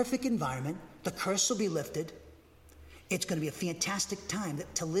perfect environment. The curse will be lifted. It's going to be a fantastic time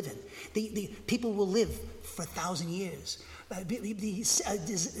to live in. The people will live for 1,000 years. These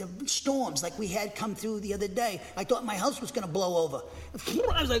storms like we had come through the other day, I thought my house was going to blow over.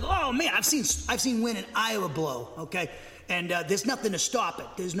 I was like, oh man, I've seen wind in Iowa blow, okay? And there's nothing to stop it.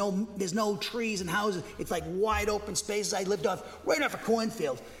 There's no trees and houses. It's like wide open spaces. I lived right off a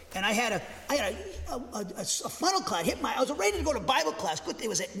cornfield, and I had a funnel cloud hit I was ready to go to Bible class. It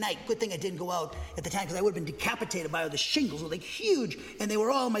was at night. Good thing I didn't go out at the time because I would have been decapitated by all the shingles. Were like huge, and they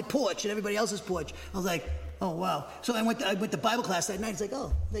were all on my porch and everybody else's porch. I was like, oh wow. So I went to Bible class that night. It's like,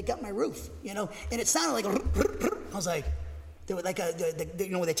 oh, they got my roof, you know. And it sounded like I was like, they were like you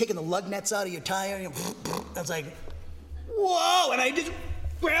know, when they're taking the lug nuts out of your tire. You know, I was like, whoa! And I just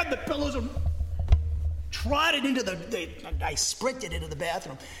grabbed the pillows and trotted I sprinted into the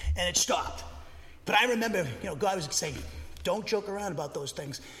bathroom, and it stopped. But I remember, you know, God was saying, don't joke around about those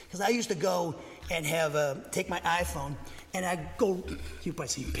things. Because I used to go and take my iPhone, and I'd go, you probably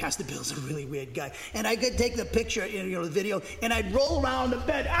see Pastor Bill's a really weird guy, and I could take the picture, you know, the video, and I'd roll around the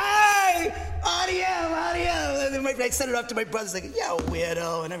bed, hey, audio, and I'd send it off to my brothers, like, yo,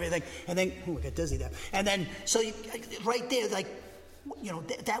 weirdo, and everything, and then, I got dizzy there, and then, so right there, like, you know,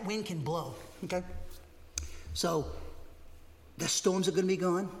 that wind can blow, okay? So, the storms are going to be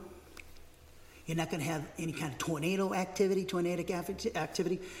gone. You're not going to have any kind of tornadic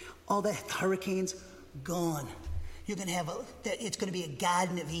activity. All the hurricanes, gone. You're going to have it's going to be a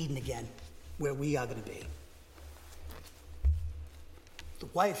Garden of Eden again, where we are going to be. The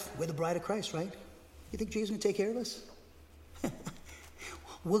wife, we're the bride of Christ, right? You think Jesus is going to take care of us?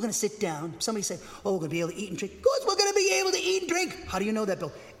 We're going to sit down. Somebody said, oh, we're going to be able to eat and drink. Of course, we're going to be able to eat and drink. How do you know that,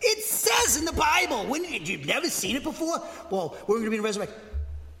 Bill? It says in the Bible. You've never seen it before? Well, we're going to be in resurrection.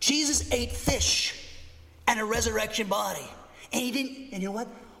 Jesus ate fish and a resurrection body. And he didn't, and you know what?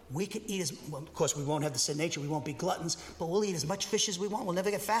 We can eat well, of course, we won't have the sin nature. We won't be gluttons, but we'll eat as much fish as we want. We'll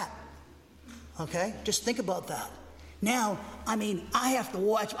never get fat. Okay? Just think about that. Now, I mean, I have to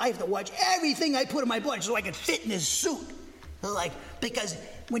watch everything I put in my body so I can fit in this suit. Like, because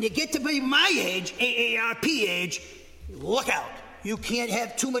when you get to be my age, AARP age, look out. You can't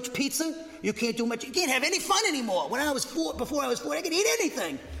have too much pizza. You can't have any fun anymore. Before I was 40, I could eat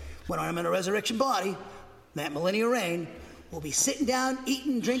anything. When I'm in a resurrection body, that millennial reign, we'll be sitting down,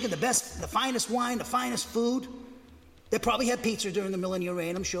 eating, drinking the finest wine, the finest food. They probably have pizza during the millennial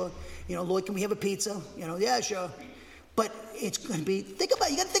reign, I'm sure. You know, Lord, can we have a pizza? You know, yeah, sure. But it's going to be, you got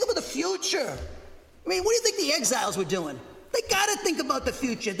to think about the future. I mean, what do you think the exiles were doing? They got to think about the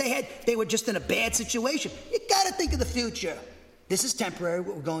future. They were just in a bad situation. You got to think of the future. This is temporary,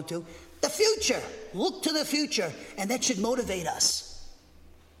 what we're going to. The future. Look to the future, and that should motivate us.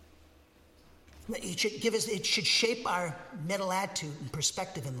 It should shape our mental attitude and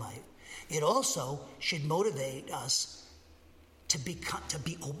perspective in life. It also should motivate us to be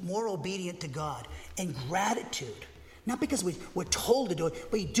more obedient to God and gratitude. Not because we're told to do it,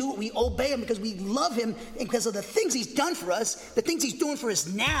 but we obey him because we love him and because of the things he's done for us, the things he's doing for us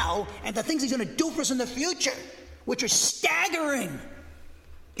now, and the things he's going to do for us in the future, which are staggering.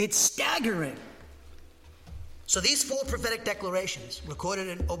 It's staggering. So these 4 prophetic declarations recorded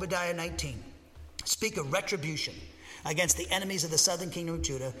in Obadiah 19 speak of retribution against the enemies of the southern kingdom of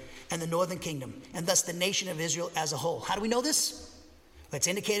Judah and the northern kingdom, and thus the nation of Israel as a whole. How do we know this? It's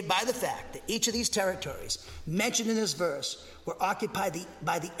indicated by the fact that each of these territories mentioned in this verse were occupied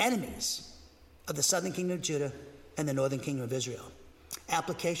by the enemies of the southern kingdom of Judah and the northern kingdom of Israel.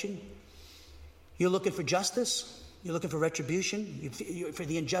 Application: you're looking for justice, you're looking for retribution, for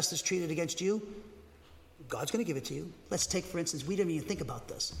the injustice treated against you. God's going to give it to you. Let's take, for instance, we didn't even think about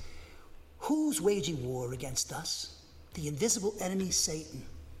this. Who's waging war against us? The invisible enemy, Satan.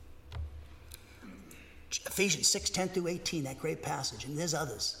 Ephesians 6:10-18, that great passage, and there's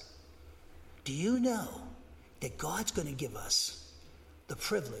others. Do you know that God's going to give us the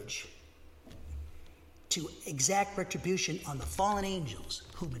privilege to exact retribution on the fallen angels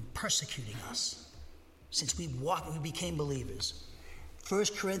who've been persecuting us since we became believers? 1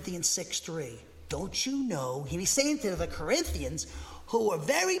 Corinthians 6:3. Don't you know? He's saying to the Corinthians, who were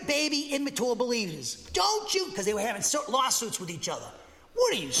very baby, immature believers, don't you? Because they were having lawsuits with each other.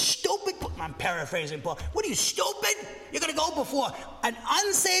 What are you, stupid? I'm paraphrasing Paul. What are you, stupid? You're going to go before an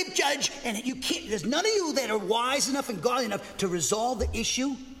unsaved judge, and you can't. There's none of you that are wise enough and godly enough to resolve the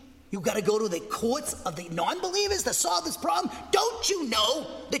issue. You've got to go to the courts of the non-believers to solve this problem. Don't you know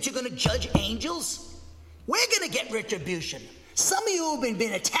that you're going to judge angels? We're going to get retribution. Some of you have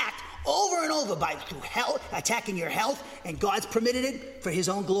been attacked over and over through hell, attacking your health, and God's permitted it for his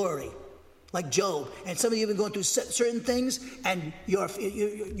own glory, like Job. And some of you have been going through certain things, and you're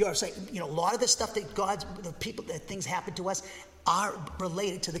saying, a lot of the stuff that things happen to us are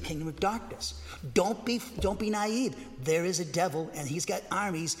related to the kingdom of darkness. Don't be naive. There is a devil, and he's got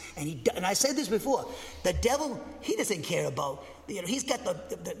armies, and I said this before. The devil, he doesn't care about. He's got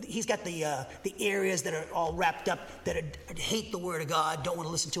the areas that are all wrapped up that hate the word of God, don't want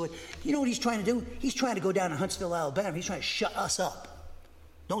to listen to it. You know what he's trying to do? He's trying to go down to Huntsville, Alabama. He's trying to shut us up.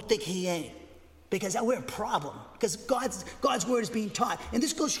 Don't think he ain't. Because we're a problem. Because God's word is being taught. And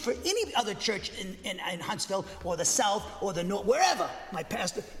this goes for any other church in Huntsville or the South or the North, wherever. My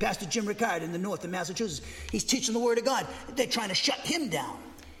Pastor Jim Ricard in the North in Massachusetts, he's teaching the word of God. They're trying to shut him down.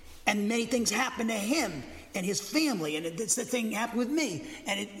 And many things happen to him and his family. And it's the thing happened with me.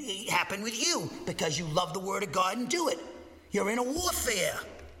 And it happened with you because you love the word of God and do it. You're in a warfare.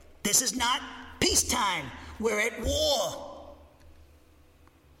 This is not peacetime. We're at war.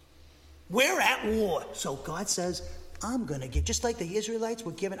 We're at war. So God says, I'm going to give, just like the Israelites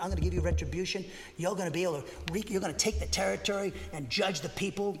were given, I'm going to give you retribution. You're going to be able to, you're going to take the territory and judge the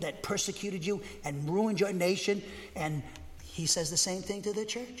people that persecuted you and ruined your nation. And he says the same thing to the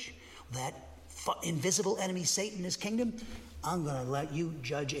church. That invisible enemy, Satan, his kingdom, I'm going to let you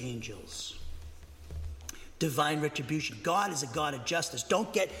judge angels. Divine retribution. God is a God of justice.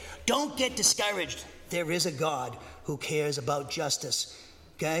 Don't get discouraged. There is a God who cares about justice.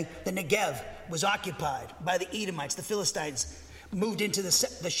 Okay? The Negev was occupied by the Edomites, the Philistines, moved into the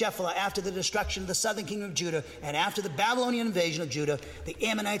Shephelah after the destruction of the southern kingdom of Judah, and after the Babylonian invasion of Judah, the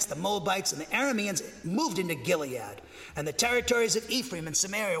Ammonites, the Moabites, and the Arameans moved into Gilead. And the territories of Ephraim and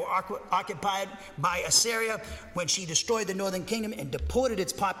Samaria were occupied by Assyria when she destroyed the northern kingdom and deported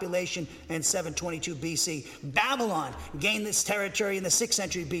its population in 722 BC. Babylon gained this territory in the 6th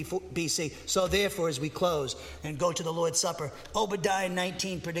century BC. So therefore, as we close and go to the Lord's Supper, Obadiah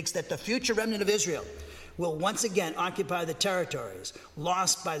 19 predicts that the future remnant of Israel will once again occupy the territories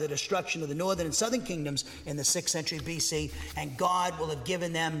lost by the destruction of the northern and southern kingdoms in the 6th century BC, and God will have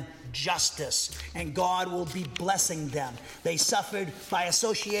given them justice, and God will be blessing them. They suffered by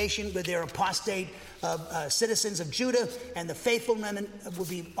association with their apostate citizens of Judah, and the faithful remnant will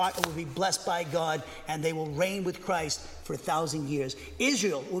be blessed by God, and they will reign with Christ for 1,000 years.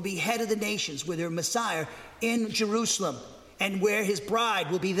 Israel will be head of the nations with their Messiah in Jerusalem, and where his bride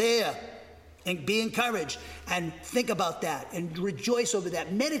will be there. And be encouraged and think about that and rejoice over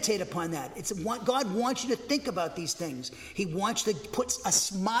that. Meditate upon that. God wants you to think about these things. He wants to put a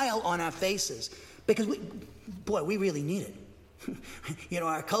smile on our faces because we really need it.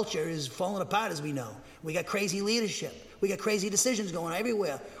 Our culture is falling apart, as we know. We got crazy leadership. We got crazy decisions going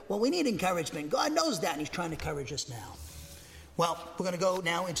everywhere. Well, we need encouragement. God knows that, and he's trying to encourage us now. Well, we're going to go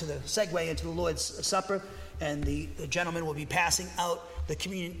now into the Lord's Supper, and the gentleman will be passing out the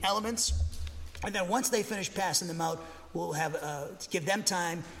communion elements. And then once they finish passing them out, we'll have give them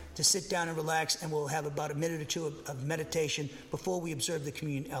time to sit down and relax, and we'll have about a minute or two of meditation before we observe the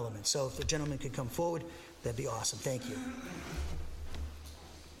communion elements. So if the gentleman could come forward, that'd be awesome. Thank you.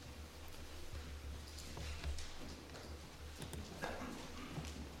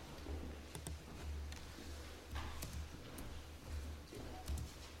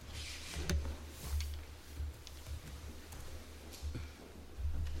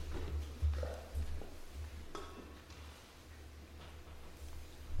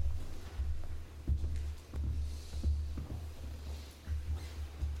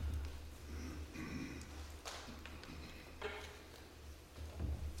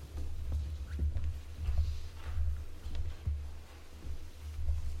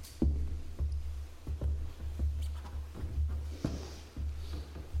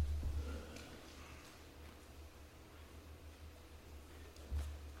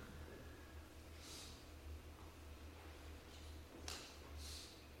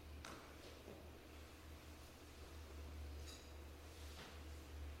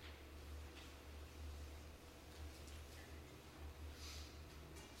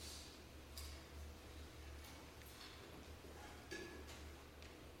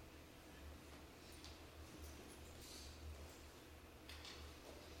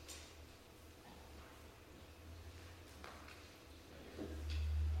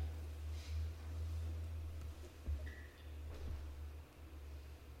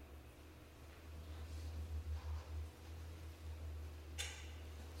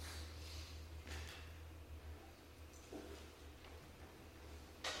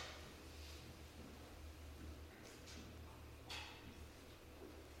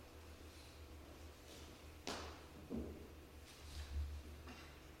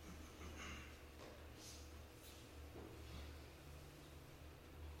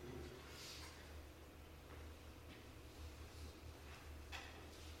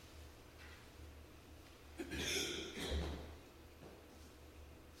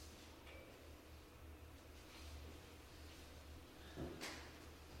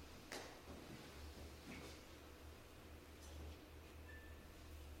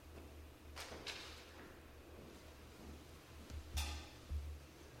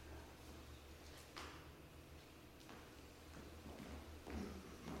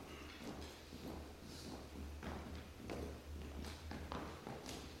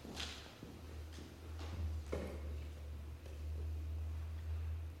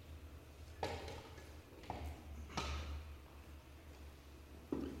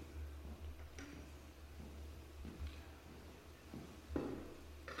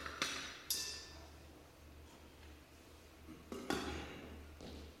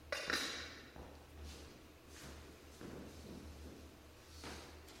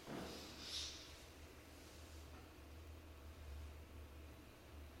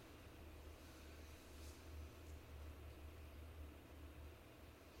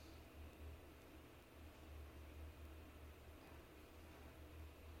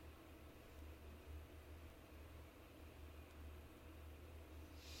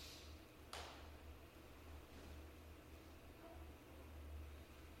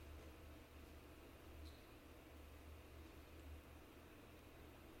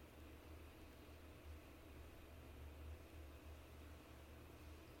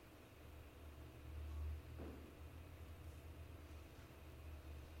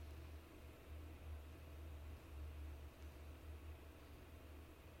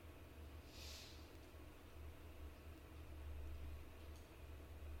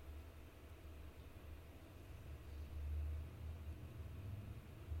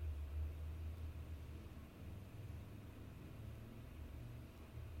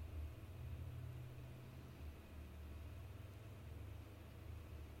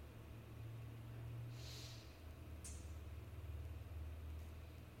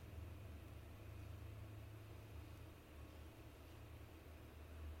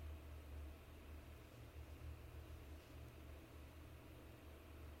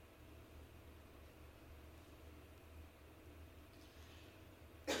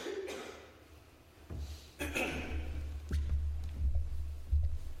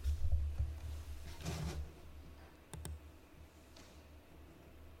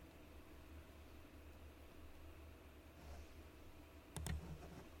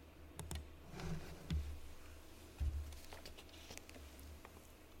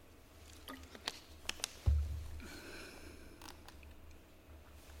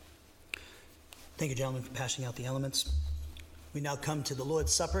 Thank you, gentlemen, for passing out the elements. We now come to the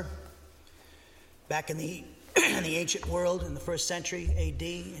Lord's Supper. Back in the ancient world, in the 1st century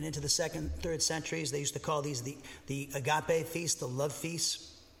A.D. and into the 2nd, 3rd centuries, they used to call these the agape feast, the love feast,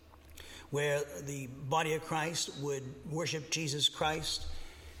 where the body of Christ would worship Jesus Christ,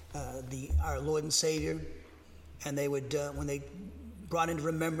 our Lord and Savior, and they would, when they brought into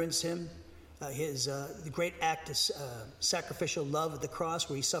remembrance him, the great act of sacrificial love at the cross,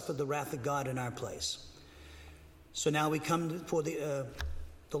 where he suffered the wrath of God in our place. So now we come for the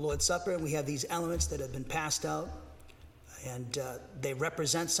Lord's Supper, and we have these elements that have been passed out, and they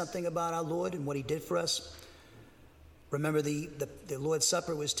represent something about our Lord and what he did for us. Remember, the Lord's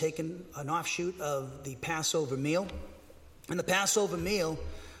Supper was taken an offshoot of the Passover meal, and the Passover meal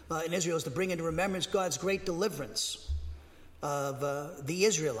in Israel is to bring into remembrance God's great deliverance of the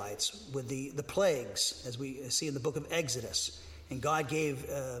Israelites with the plagues, as we see in the book of Exodus. And God gave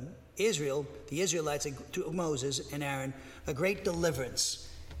the Israelites, to Moses and Aaron, a great deliverance,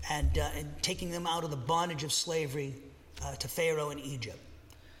 and taking them out of the bondage of slavery to Pharaoh in Egypt.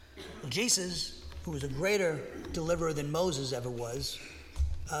 Well, Jesus, who was a greater deliverer than Moses ever was,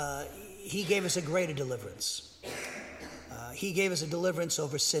 he gave us a greater deliverance. He gave us a deliverance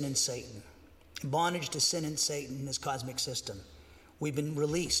over sin and Satan. Bondage to sin and Satan in this cosmic system. We've been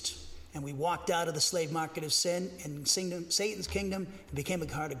released, and we walked out of the slave market of sin and Satan's kingdom and became a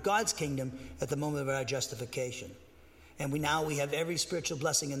part of God's kingdom at the moment of our justification. And we have every spiritual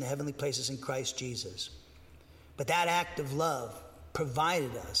blessing in the heavenly places in Christ Jesus. But that act of love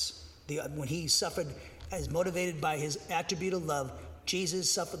provided us, when he suffered as motivated by his attribute of love, Jesus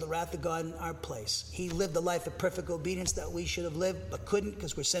suffered the wrath of God in our place. He lived the life of perfect obedience that we should have lived, but couldn't,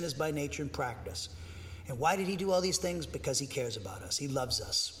 because we're sinners by nature and practice. And why did he do all these things? Because he cares about us. He loves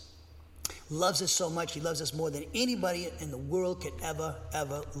us. Loves us so much. He loves us more than anybody in the world could ever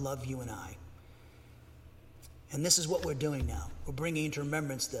love you and I. And this is what we're doing now. We're bringing into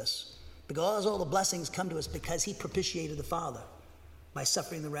remembrance this. Because all the blessings come to us because he propitiated the Father by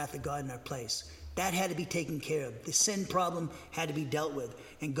suffering the wrath of God in our place. That had to be taken care of. The sin problem had to be dealt with.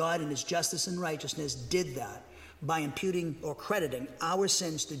 And God, in his justice and righteousness, did that by imputing or crediting our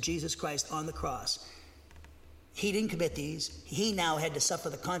sins to Jesus Christ on the cross. He didn't commit these. He now had to suffer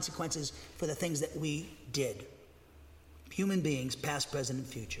the consequences for the things that we did. Human beings, past, present, and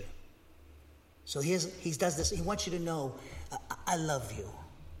future. So he does this. He wants you to know, I love you.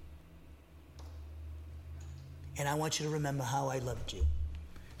 And I want you to remember how I loved you.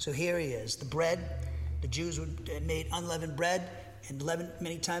 So here he is. The bread, the Jews made unleavened bread, and leaven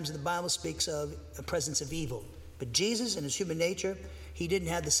many times in the Bible speaks of the presence of evil. But Jesus, in his human nature, he didn't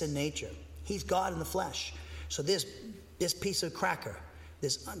have the sin nature. He's God in the flesh. So this piece of cracker,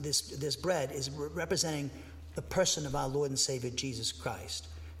 this bread is representing the person of our Lord and Savior Jesus Christ,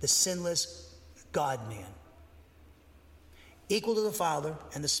 the sinless God-man, equal to the Father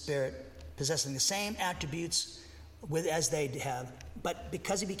and the Spirit, possessing the same attributes as they have. But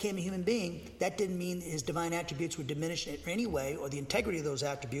because he became a human being, that didn't mean his divine attributes were diminished in any way, or the integrity of those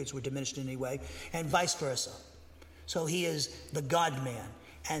attributes were diminished in any way, and vice versa. So he is the God-man.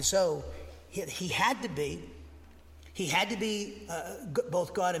 And so he had to be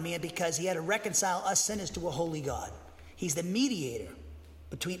both God and man, because he had to reconcile us sinners to a holy God. He's the mediator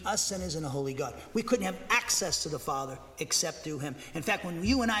between us sinners and a holy God. We couldn't have access to the Father except through him. In fact, when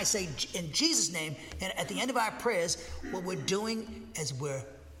you and I say in Jesus' name, and at the end of our prayers, what we're doing is we're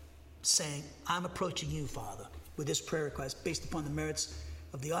saying, I'm approaching you, Father, with this prayer request based upon the merits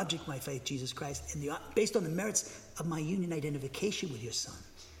of the object of my faith, Jesus Christ, and based on the merits of my union identification with your Son.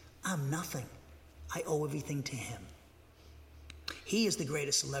 I'm nothing. I owe everything to him. He is the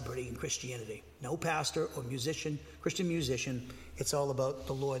greatest celebrity in Christianity. No pastor or musician, Christian musician. It's all about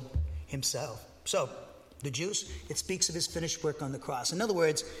the Lord himself. So, the juice, it speaks of his finished work on the cross. In other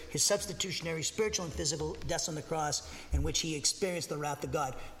words, his substitutionary spiritual and physical deaths on the cross, in which he experienced the wrath of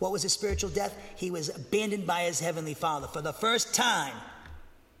God. What was his spiritual death? He was abandoned by his heavenly Father. For the first time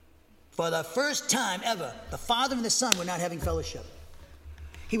ever, the Father and the Son were not having fellowship.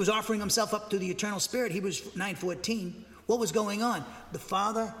 He was offering himself up to the eternal Spirit. Hebrews 9:14. What was going on? The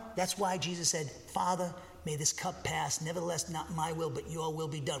Father, that's why Jesus said, Father, may this cup pass. Nevertheless, not my will, but your will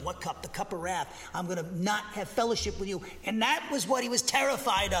be done. What cup? The cup of wrath. I'm going to not have fellowship with you. And that was what he was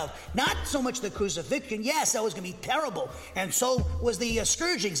terrified of. Not so much the crucifixion. Yes, that was going to be terrible. And so was the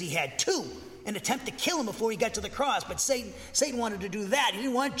scourgings he had, too. An attempt to kill him before he got to the cross. But Satan wanted to do that. He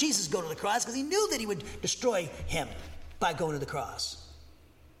didn't want Jesus to go to the cross because he knew that he would destroy him by going to the cross.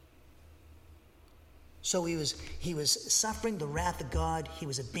 So he was suffering the wrath of God. He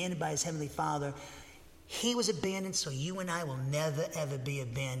was abandoned by his heavenly Father. He was abandoned, so you and I will never, ever be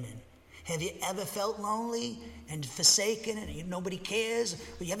abandoned. Have you ever felt lonely and forsaken and nobody cares?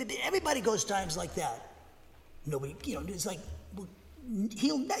 Everybody goes times like that. Nobody, it's like,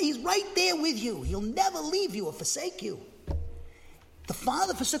 he's right there with you. He'll never leave you or forsake you. The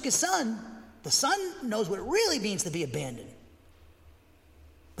Father forsook his Son. The Son knows what it really means to be abandoned.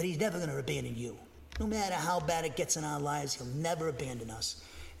 But he's never going to abandon you. No matter how bad it gets in our lives, he'll never abandon us.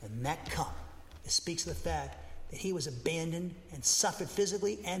 And that cup, it speaks of the fact that he was abandoned and suffered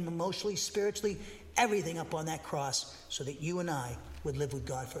physically and emotionally, spiritually, everything up on that cross so that you and I would live with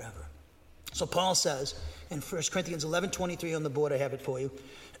God forever. So Paul says in 1 Corinthians 11:23 on the board, I have it for you,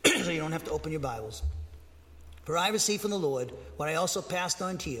 so you don't have to open your Bibles. For I received from the Lord what I also passed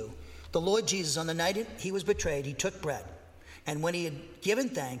on to you. The Lord Jesus, on the night he was betrayed, he took bread. And when he had given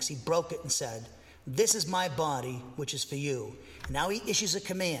thanks, he broke it and said, "This is my body, which is for you." And now he issues a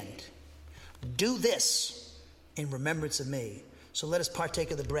command. Do this in remembrance of me. So let us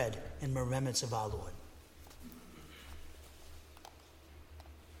partake of the bread in remembrance of our Lord.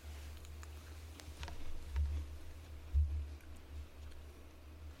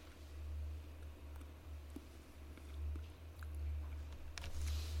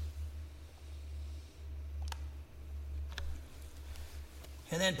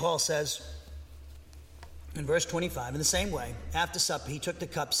 And then Paul says in verse 25, in the same way, after supper, he took the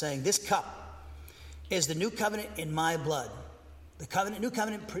cup, saying, "This cup is the new covenant in my blood." The new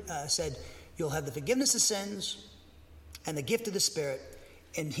covenant said, you'll have the forgiveness of sins and the gift of the Spirit,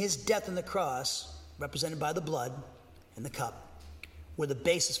 and his death on the cross, represented by the blood and the cup, were the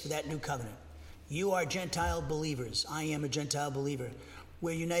basis for that new covenant. You are Gentile believers. I am a Gentile believer.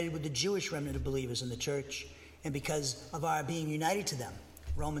 We're united with the Jewish remnant of believers in the church, and because of our being united to them,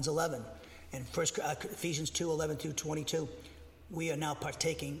 Romans 11 and Ephesians 2:11-22, we are now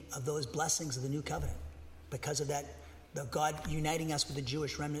partaking of those blessings of the new covenant because of that, the God uniting us with the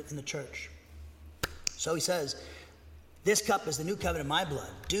Jewish remnant in the church. So he says, this cup is the new covenant in my blood.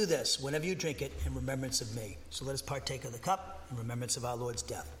 Do this whenever you drink it in remembrance of me. So let us partake of the cup in remembrance of our Lord's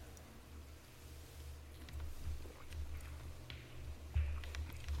death.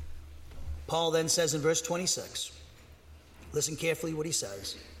 Paul then says in verse 26, listen carefully what he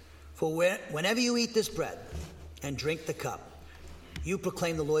says. For whenever you eat this bread and drink the cup, you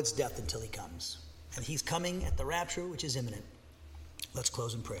proclaim the Lord's death until he comes. And he's coming at the rapture, which is imminent. Let's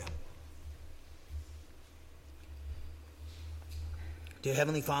close in prayer. Dear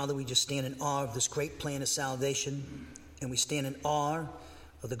Heavenly Father, we just stand in awe of this great plan of salvation, and we stand in awe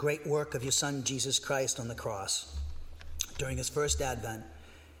of the great work of your Son, Jesus Christ, on the cross during his first advent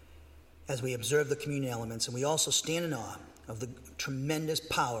as we observe the communion elements. And we also stand in awe of the tremendous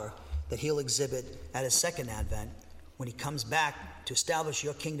power that he'll exhibit at his second advent when he comes back to establish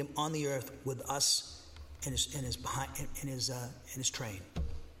your kingdom on the earth with us in his train.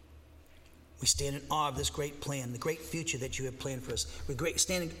 We stand in awe of this great plan, the great future that you have planned for us. We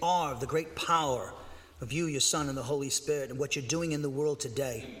stand in awe of the great power of you, your Son, and the Holy Spirit, and what you're doing in the world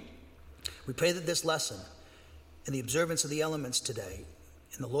today. We pray that this lesson and the observance of the elements today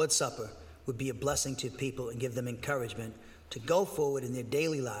in the Lord's Supper would be a blessing to people and give them encouragement to go forward in their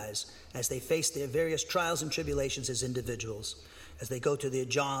daily lives as they face their various trials and tribulations as individuals, as they go to their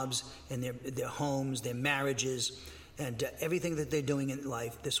jobs and their homes, their marriages, and everything that they're doing in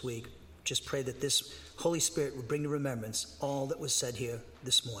life this week. Just pray that this Holy Spirit would bring to remembrance all that was said here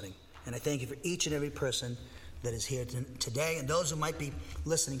this morning. And I thank you for each and every person that is here today, and those who might be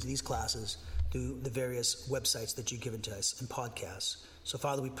listening to these classes through the various websites that you've given to us and podcasts. So,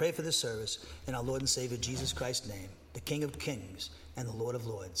 Father, we pray for this service in our Lord and Savior Jesus Christ's name, the King of Kings and the Lord of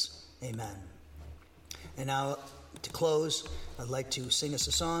Lords. Amen. And now, to close, I'd like to sing us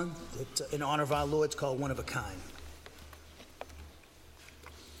a song that, in honor of our Lord. It's called One of a Kind.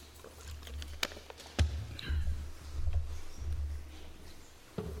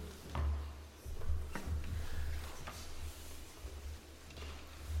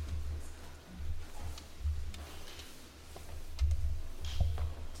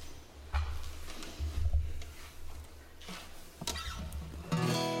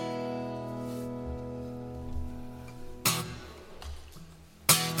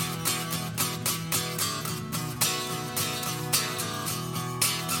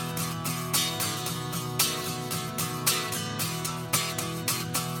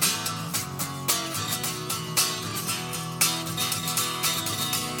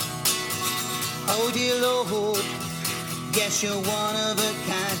 Oh dear Lord, yes you're one of a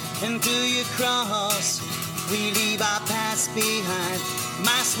kind, and through your cross we leave our past behind.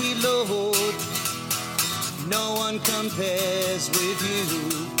 My sweet Lord, no one compares with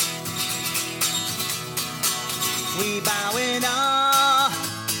you. We bow in awe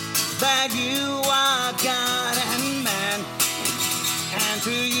that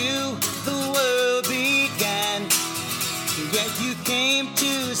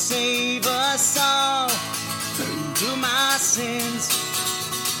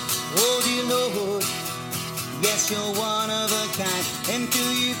Lord. Yes, you're one of a kind, and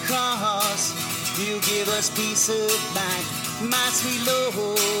through your cross, you give us peace of mind. My sweet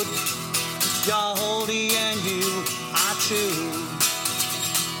Lord, you're holy and you are true.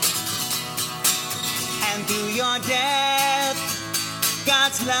 And through your death,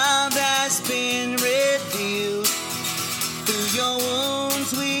 God's love has been revealed. Through your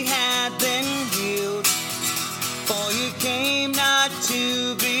wounds we have been healed. For you came not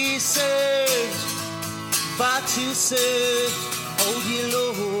to be served, but to serve, oh dear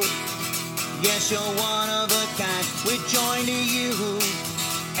Lord. Yes, you're one of a kind, we join to you,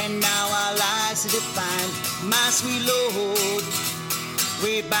 and now our lives are defined. My sweet Lord,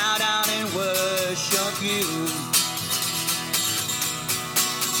 we bow down and worship you.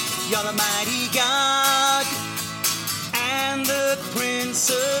 You're the mighty God and the Prince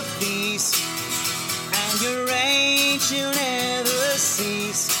of Peace, and your reign shall never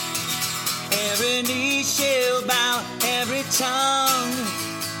cease. Every knee shall bow, every tongue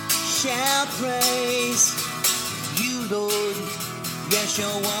shall praise you, Lord. Yes, you're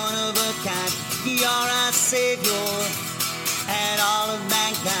one of a kind, you're our Savior and all of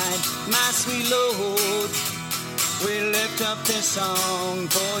mankind. My sweet Lord, we lift up this song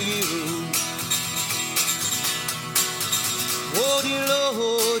for you. Oh dear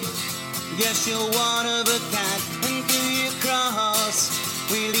Lord, yes, you're one of a kind, and through your cross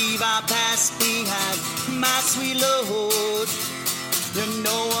we leave our past behind. My sweet Lord,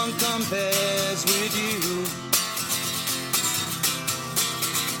 no one compares with you.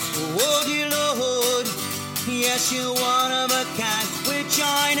 Oh dear Lord, yes, you're one of a kind, we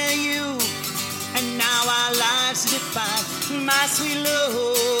join to you, and now our lives are defined. My sweet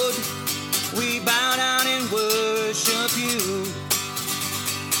Lord, we bow down and worship you.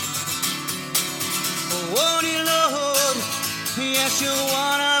 Oh dear Lord, yes, you're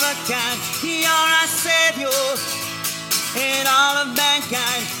one of a kind, you're our Savior and all of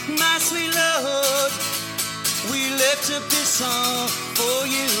mankind. My sweet Lord, we lift up this song for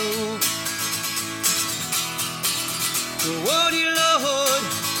you. Oh dear Lord,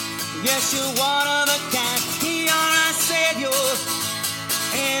 yes, you're one of a kind, you're our Savior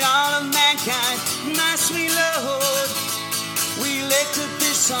and all of mankind. My sweet Lord, we lift up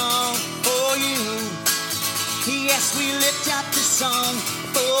this song for you. Yes, we lift up this song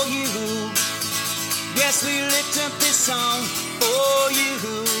for you. Yes, we lift up this song for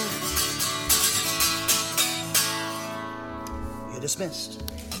you. You're dismissed.